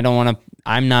honest. And I don't want to.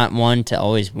 I'm not one to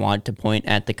always want to point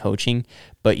at the coaching,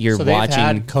 but you're So watching. they've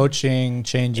had coaching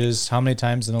changes how many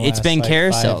times in the last? It's been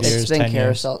carousels. 5 years, It's been 10 years?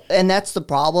 carousel, and that's the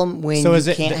problem when So you is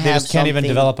it can't they have just can't even something-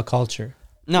 develop a culture?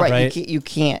 No, right? right? You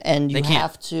can't, and you They can't.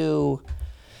 have to.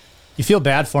 You feel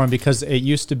bad for them, because it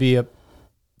used to be a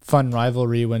fun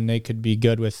rivalry when they could be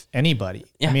good with anybody.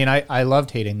 Yeah. I mean, I loved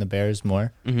hating the Bears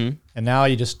more, and now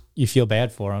you feel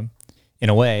bad for them in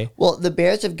a way. Well, the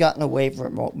Bears have gotten away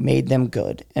from what made them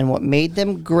good, and what made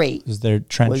them great Is their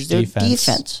trench was their defense,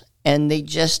 defense. And they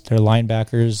just their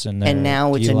linebackers, and their and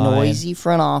now it's D-line. a noisy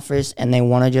front office, and they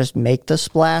want to just make the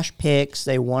splash picks.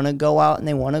 They want to go out and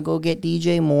they want to go get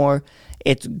DJ Moore.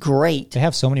 It's great. They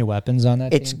have so many weapons on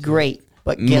that. It's team. great.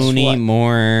 But guess Mooney, what?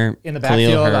 Moore, In the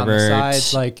Khalil backfield, on the Herbert,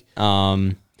 sides, like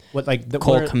what, like the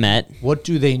Cole Kmet. What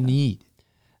do they need?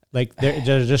 Like they're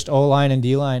just O line and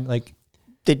D line. Like,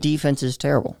 The defense is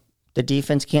terrible. The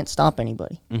defense can't stop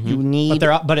anybody. You need.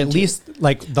 but at least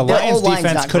like the Their Lions O-line's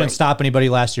defense not couldn't great. stop anybody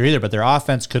last year either. But their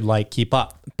offense could like keep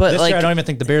up. But, this like, year, I don't even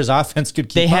think the Bears' offense could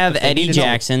keep They up. have if Eddie needed to.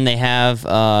 Jackson. They have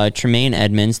Tremaine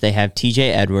Edmonds. They have TJ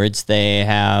Edwards. They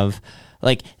have,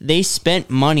 like, they spent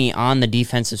money on the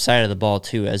defensive side of the ball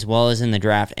too, as well as in the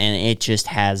draft, and it just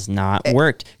has not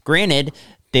worked. Granted,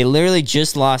 they literally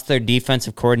just lost their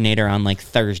defensive coordinator on like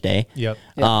Thursday. Yep.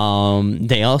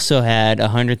 They also had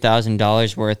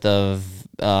 $100,000 worth of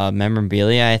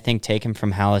memorabilia, I think, taken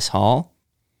from Hallis Hall,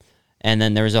 and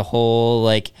then there was a whole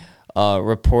like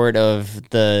report of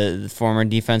the former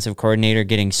defensive coordinator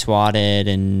getting swatted,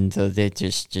 and they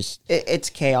just It's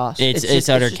chaos. It's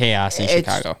utter chaos in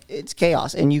Chicago. It's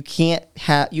chaos, and you can't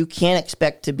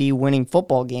expect to be winning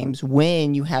football games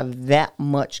when you have that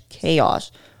much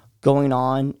chaos going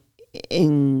on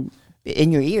in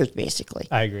your ears. Basically,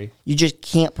 I agree. you just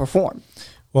can't perform.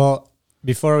 Well,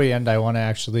 before we end, I want to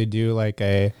actually do like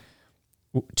a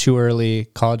too early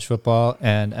college football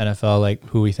and NFL, like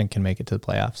who we think can make it to the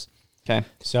playoffs. Okay.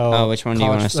 So, which one do you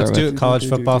want to start Let's with? do college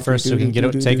football first, so we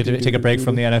can take a break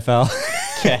from the NFL.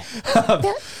 Okay.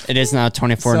 It is now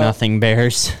 24-0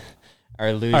 Bears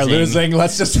are losing.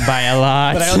 Let's just by a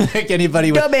lot. But I don't think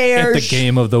anybody would. The Bears. The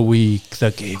game of the week.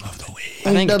 The game of the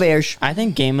week. The Bears. I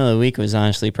think game of the week was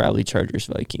honestly probably Chargers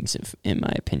Vikings, in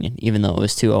my opinion, even though it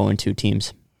was 2 0-2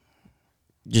 teams.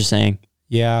 Just saying.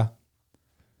 Yeah.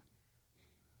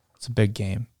 It's a big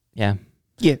game. Yeah.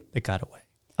 Yeah. It got away.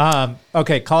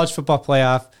 Okay, college football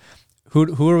playoff.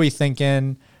 Who are we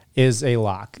thinking is a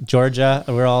lock? Georgia.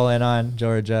 We're all in on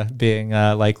Georgia being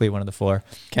likely one of the 4.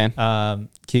 Okay.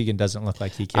 Keegan doesn't look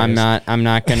like he cares. I'm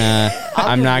not gonna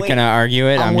argue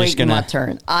it. I'm just waiting gonna my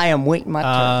turn. I am waiting my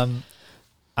turn.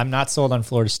 I'm not sold on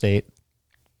Florida State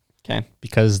Okay.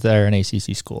 because they're an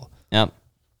ACC school. Yep.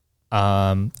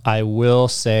 I will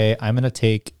say I'm going to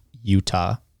take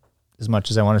Utah as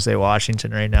much as I want to say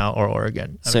Washington right now or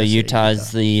Oregon. So Utah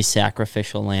is the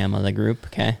sacrificial lamb of the group.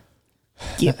 Okay.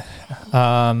 Yep.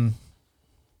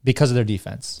 Because of their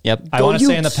defense. Yep. I want to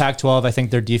say in the Pac-12, I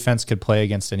think their defense could play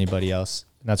against anybody else.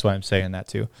 And that's why I'm saying that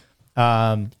too.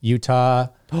 Utah.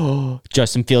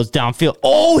 Justin Fields downfield.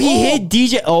 Oh, he hit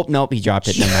DJ. Oh, nope, he dropped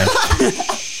it. Never mind.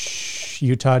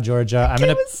 Utah, Georgia. I'm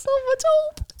gonna So much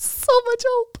hope. So much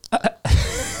hope.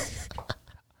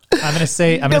 I'm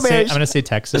gonna say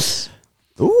Texas.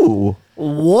 Ooh.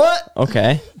 What?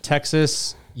 Okay.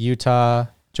 Texas, Utah,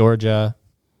 Georgia.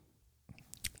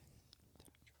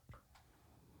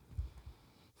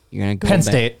 You're gonna go Penn back.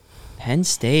 State. Penn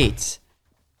State.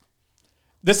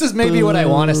 This is maybe what I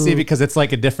want to see because it's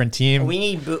like a different team.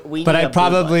 But I'd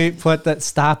probably put that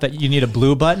stop it. You need a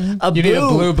blue button. You need a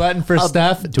blue button for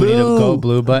Steph. Do we need a go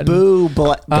blue button?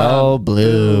 Go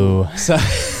blue. So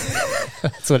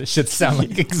that's what it should sound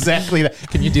like. Exactly that.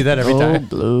 Can you do that every time?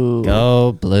 Blue.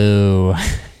 Go blue.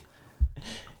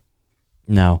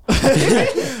 No.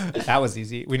 That was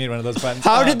easy. We need one of those buttons.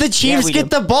 How did the Chiefs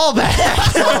get the ball back?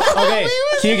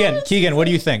 Okay, Keegan, what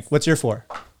do you think? What's your 4?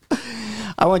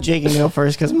 I want Jakin to go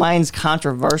first because mine's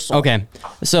controversial. Okay,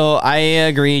 so I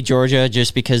agree, Georgia,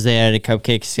 just because they had a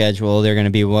cupcake schedule, they're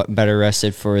going to be better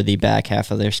rested for the back half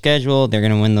of their schedule. They're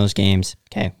going to win those games.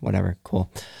 Okay, whatever,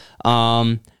 cool.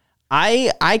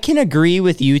 I can agree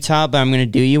with Utah, but I'm going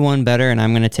to do you one better, and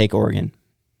I'm going to take Oregon.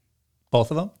 Both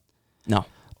of them? No,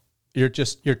 You're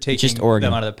taking Just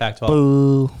Oregon. them out of the Pac-12.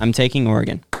 Boo. I'm taking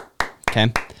Oregon.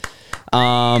 Okay.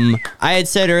 I had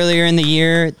said earlier in the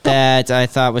year that I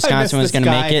thought Wisconsin was going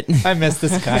to make it. I missed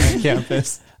this guy on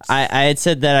campus. I had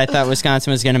said that I thought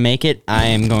Wisconsin was going to make it. I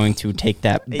am going to take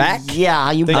that back.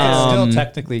 Yeah, you They could still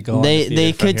technically go.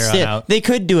 They could still they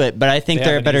could do it, but I think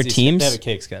they're better teams. They have a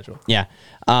cake schedule. Yeah.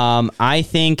 I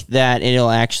think that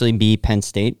it'll actually be Penn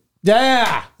State.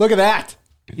 Yeah, look at that.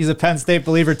 He's a Penn State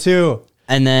believer too.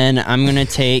 And then I'm gonna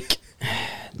take.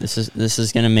 This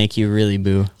is gonna make you really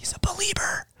boo. He's a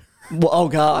believer. Well, oh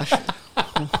gosh.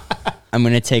 I'm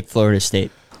gonna take Florida State.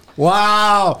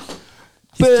 Wow.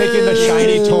 He's taking the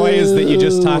shiny toys that you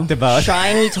just talked about.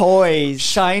 Shiny toys.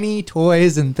 Shiny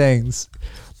toys and things.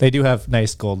 They do have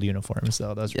nice gold uniforms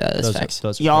though. Those facts.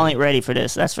 Those Y'all ain't ready for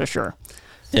this, that's for sure.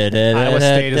 Iowa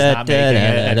State is not making it,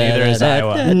 and neither is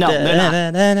Iowa. No,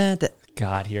 they're not.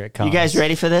 God, here it comes. You guys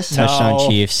ready for this? Touchdown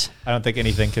Chiefs. I don't think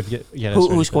anything could get us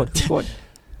Who ready scored? for Who scored?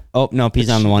 Oh no, he's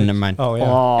on the one. Never mind. Oh yeah.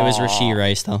 It was Rasheed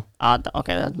Rice though.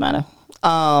 Okay, that doesn't matter.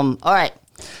 All right.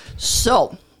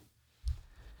 So,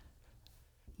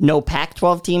 no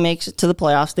Pac-12 team makes it to the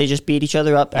playoffs. They just beat each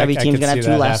other up. Every team's could gonna have see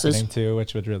two that losses. happening too,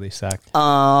 which would really suck.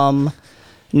 No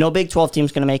Big 12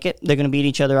 team's gonna make it. They're gonna beat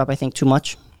each other up, I think, too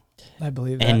much. I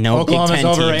believe that. And no Big Ten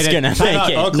team's gonna make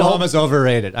it. Oklahoma's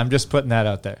overrated. I'm just putting that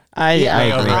out there. I agree.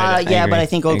 I agree. But I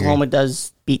think Oklahoma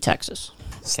does beat Texas.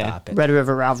 Stop it. Red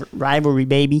River rivalry,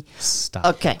 baby. Stop.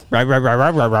 Okay. Right.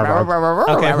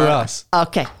 Okay, who else?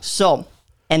 Okay, so,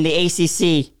 and the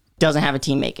ACC doesn't have a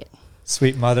team make it.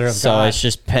 Sweet mother of So God. it's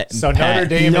just Notre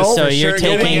Dame Nope. is So for you're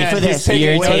sure taking getting for it. this.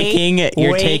 You're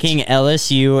Wait. taking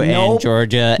LSU and Nope.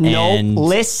 Georgia and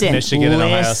Listen. Michigan and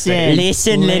Ohio State.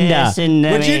 Listen, Linda. Listen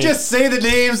to Would you me. just say the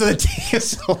names of the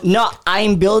teams? No,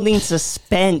 I'm building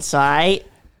suspense, all right?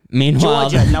 Meanwhile,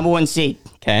 Georgia, number 1 seed.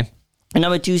 okay, And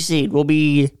number 2 seed will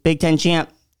be Big Ten champ,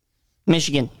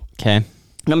 Michigan. okay,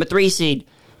 Number 3 seed,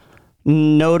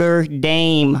 Notre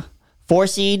Dame. 4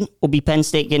 seed will be Penn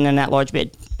State getting in that large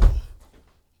bid.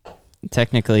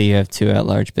 technically you have 2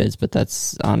 at-large bids, but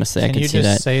that's honestly I Can can you see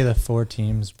just that. say the 4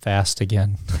 teams fast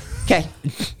again? Okay.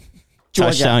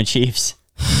 Georgia. Touchdown Chiefs.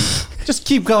 Just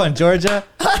keep going, Georgia.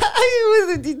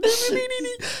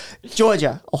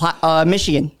 Georgia, Ohio,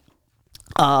 Michigan,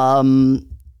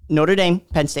 Notre Dame,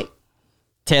 Penn State.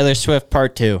 Taylor Swift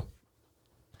Part 2.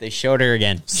 They showed her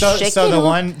again. So Shake the it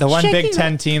one Shake Big it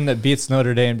Ten team that beats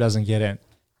Notre Dame doesn't get in.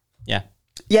 Yeah,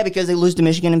 Yeah, because they lose to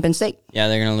Michigan and Penn State. yeah,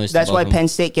 they're gonna lose. to That's both why of them. Penn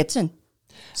State gets in.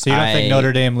 So you don't think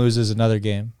Notre Dame loses another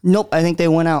game? Nope, I think they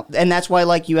went out, and that's why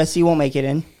like USC won't make it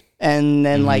in, and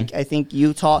then like I think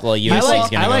Utah. Well, USC is I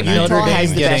gonna like go Notre Utah has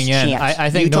Dame the getting best in. chance. I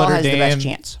think Utah Notre has Dame. the best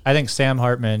chance. I think Sam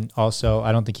Hartman also.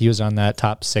 I don't think he was on that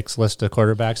top 6 list of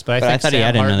quarterbacks, but I But I think thought he Sam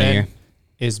had another Hartman year.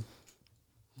 is.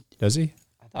 Does he?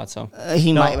 I thought so.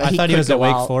 He No, might. I thought he could was at go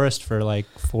Wake out. Forest for like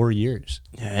 4 years.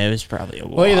 Yeah, it was probably a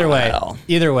while. Well,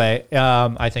 either way,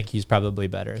 I think he's probably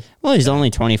better. Well, he's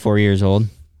only 24 years old.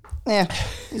 Yeah,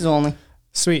 he's only.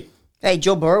 Sweet. Hey,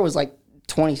 Joe Burrow was like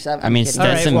 27. I mean, I'm kidding.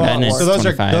 Stetson well, Bennett. so those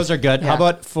 25. are good. Yeah. How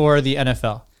about for the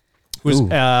NFL? Who's Ooh.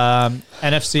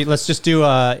 NFC? Let's just do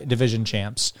division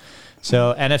champs.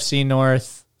 So NFC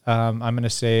North, I'm gonna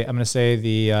say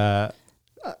the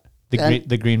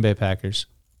Green Bay Packers.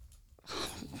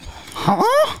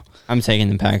 Huh? I'm taking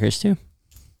the Packers too.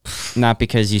 Not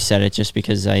because you said it, just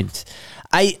because I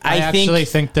actually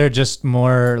think they're just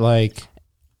more like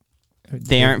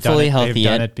they aren't fully healthy they've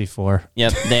yet. done it before.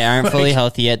 Yep, they aren't fully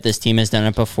healthy yet. This team has done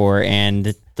it before,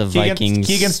 and the Vikings.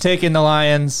 Keegan's taking the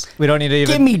Lions. We don't need to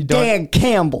even Give me Dan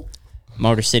Campbell.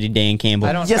 Motor City Dan Campbell.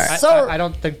 Yes, sir. I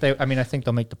don't think they. I mean, I think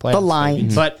they'll make the playoffs. The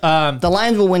Lions. but The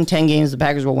Lions will win 10 games. The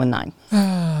Packers will win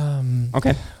 9.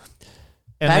 Okay.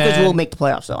 Packers will make the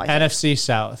playoffs, though. I think. NFC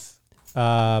South.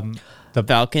 The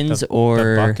Falcons the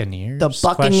or Buccaneers. The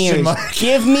Buccaneers.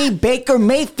 Give me Baker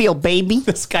Mayfield, baby.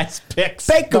 This guy's picks.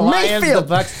 Baker the Lions, Mayfield. The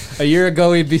Bucks. A year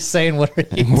ago, we'd be saying, "What are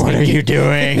you? What are you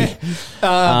doing?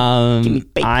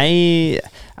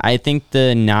 I think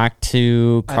the knock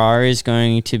to Carr is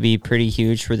going to be pretty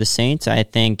huge for the Saints. I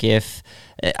think if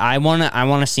I want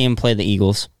to see him play the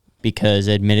Eagles, because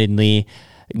admittedly,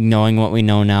 knowing what we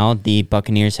know now, the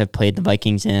Buccaneers have played the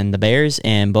Vikings and the Bears,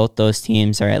 and both those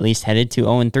teams are at least headed to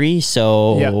 0-3.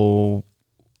 So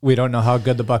we don't know how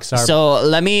good the Bucks are. So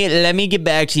let me get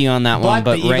back to you on that one.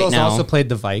 But the Eagles right now, also played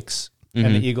the Vikes,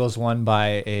 and the Eagles won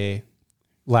by a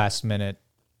last minute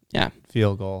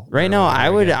field goal. Right now,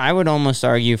 I would almost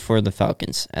argue for the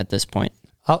Falcons at this point.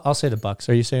 I'll say the Bucks.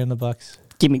 Are you saying the Bucks?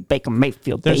 Give me Baker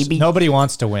Mayfield, baby. Nobody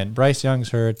wants to win. Bryce Young's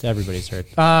hurt. Everybody's hurt.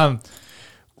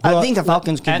 I think the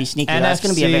Falcons could be sneaky. That's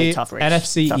going to be a very tough race.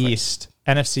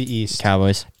 NFC East.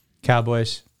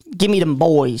 Cowboys. Give me them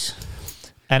boys.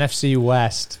 NFC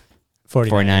West.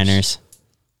 49ers.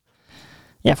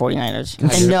 Yeah,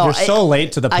 49ers. You're so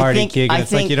late to the party, Keegan.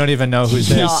 It's like you don't even know who's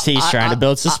there. He's trying to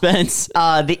build suspense.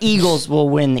 The Eagles will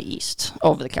win the East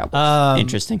over the Cowboys.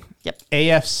 Interesting. Yep.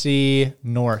 AFC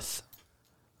North.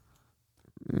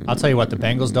 I'll tell you what, the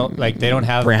Bengals don't like. They don't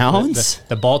have Browns.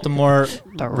 The Baltimore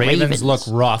Ravens Ravens look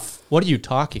rough. What are you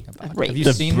talking about? Have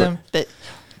you seen them?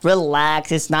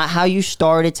 Relax. It's not how you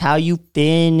start. It's how you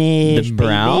finish. The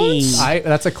Browns? Baby.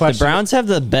 That's a question. The Browns have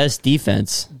the best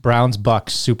defense. Browns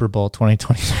Bucks Super Bowl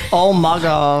 2023. Oh my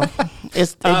God!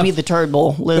 It'd be the Turd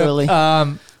Bowl, literally.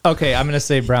 Okay, I'm gonna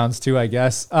say Browns too. I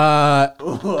guess.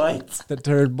 What? The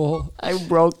Turd Bowl. I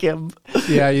broke him.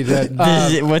 Yeah, you did.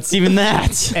 What's even that?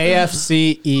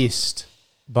 AFC East.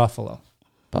 Buffalo.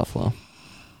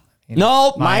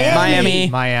 Nope. Miami.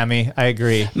 I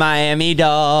agree. Miami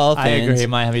Dolphins. I agree.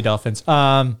 Miami Dolphins.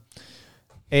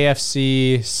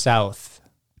 AFC South.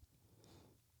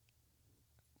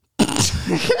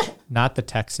 Not the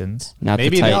Texans. Not the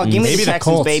maybe Titans. No, give me maybe the the Texans,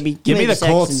 Colts. baby. Give me the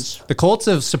Colts. Texans. The Colts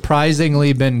have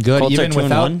surprisingly been good, Colts are even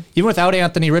 2-1. without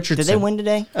Anthony Richardson. Did they win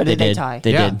today? Or did they tie?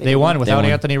 They did. They won without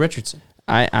won. Anthony Richardson.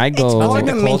 I It's go. hard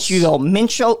to the Colts. Minshew, though.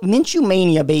 Minshew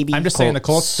mania, baby. I'm just saying the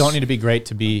Colts don't need to be great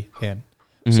to be in.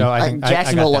 So I think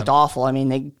Jacksonville I got looked them. awful. I mean,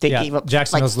 they gave up like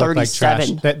Jacksonville's looked like trash.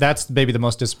 37. That's maybe the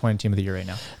most disappointing team of the year right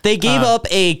now. They gave up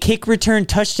a kick return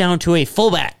touchdown to a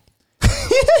fullback.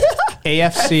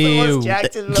 AFC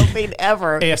Jacksonville thing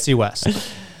ever. AFC West. Do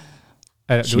we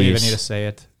even Chiefs. need to say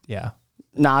it? Yeah.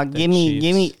 Nah, give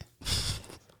me.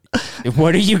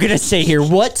 What are you gonna say here?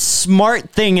 What smart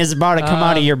thing is about to come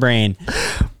out of your brain?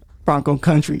 Bronco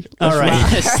country. All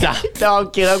right. Stop. No,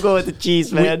 kid, I'm going with the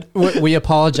Chiefs, man. We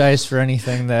apologize for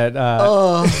anything that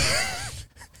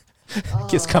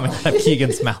is coming out of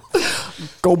Keegan's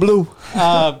mouth. Go blue.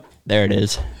 There it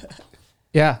is.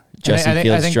 Yeah. Justin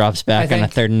Fields drops back on a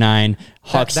 3rd and 9.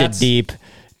 Hucks it deep.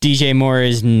 DJ Moore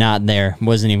is not there.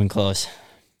 Wasn't even close.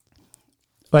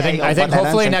 But I think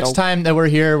hopefully next time that we're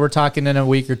here, we're talking in a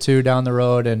week or two down the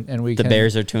road, and we The can.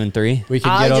 Bears are 2-3. We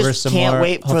can I get over just some can't more.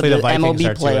 wait for Hopefully the Vikings MLB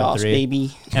are 2-3. playoffs,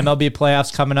 baby. MLB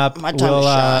playoffs coming up. My time to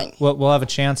shine. We'll have a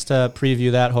chance to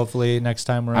preview that. Hopefully next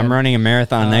time we're. I'm running a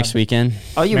marathon next weekend.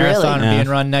 Oh, you marathon really? being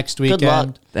run next weekend.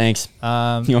 luck. Thanks. You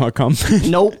want to come?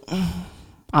 Nope.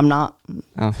 I'm not.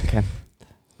 Oh, okay.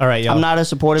 All right, y'all. I'm not a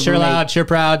supportive Cheer roommate. loud, cheer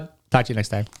proud. Talk to you next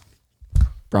time.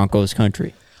 Broncos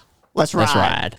country. Let's ride. Let's ride.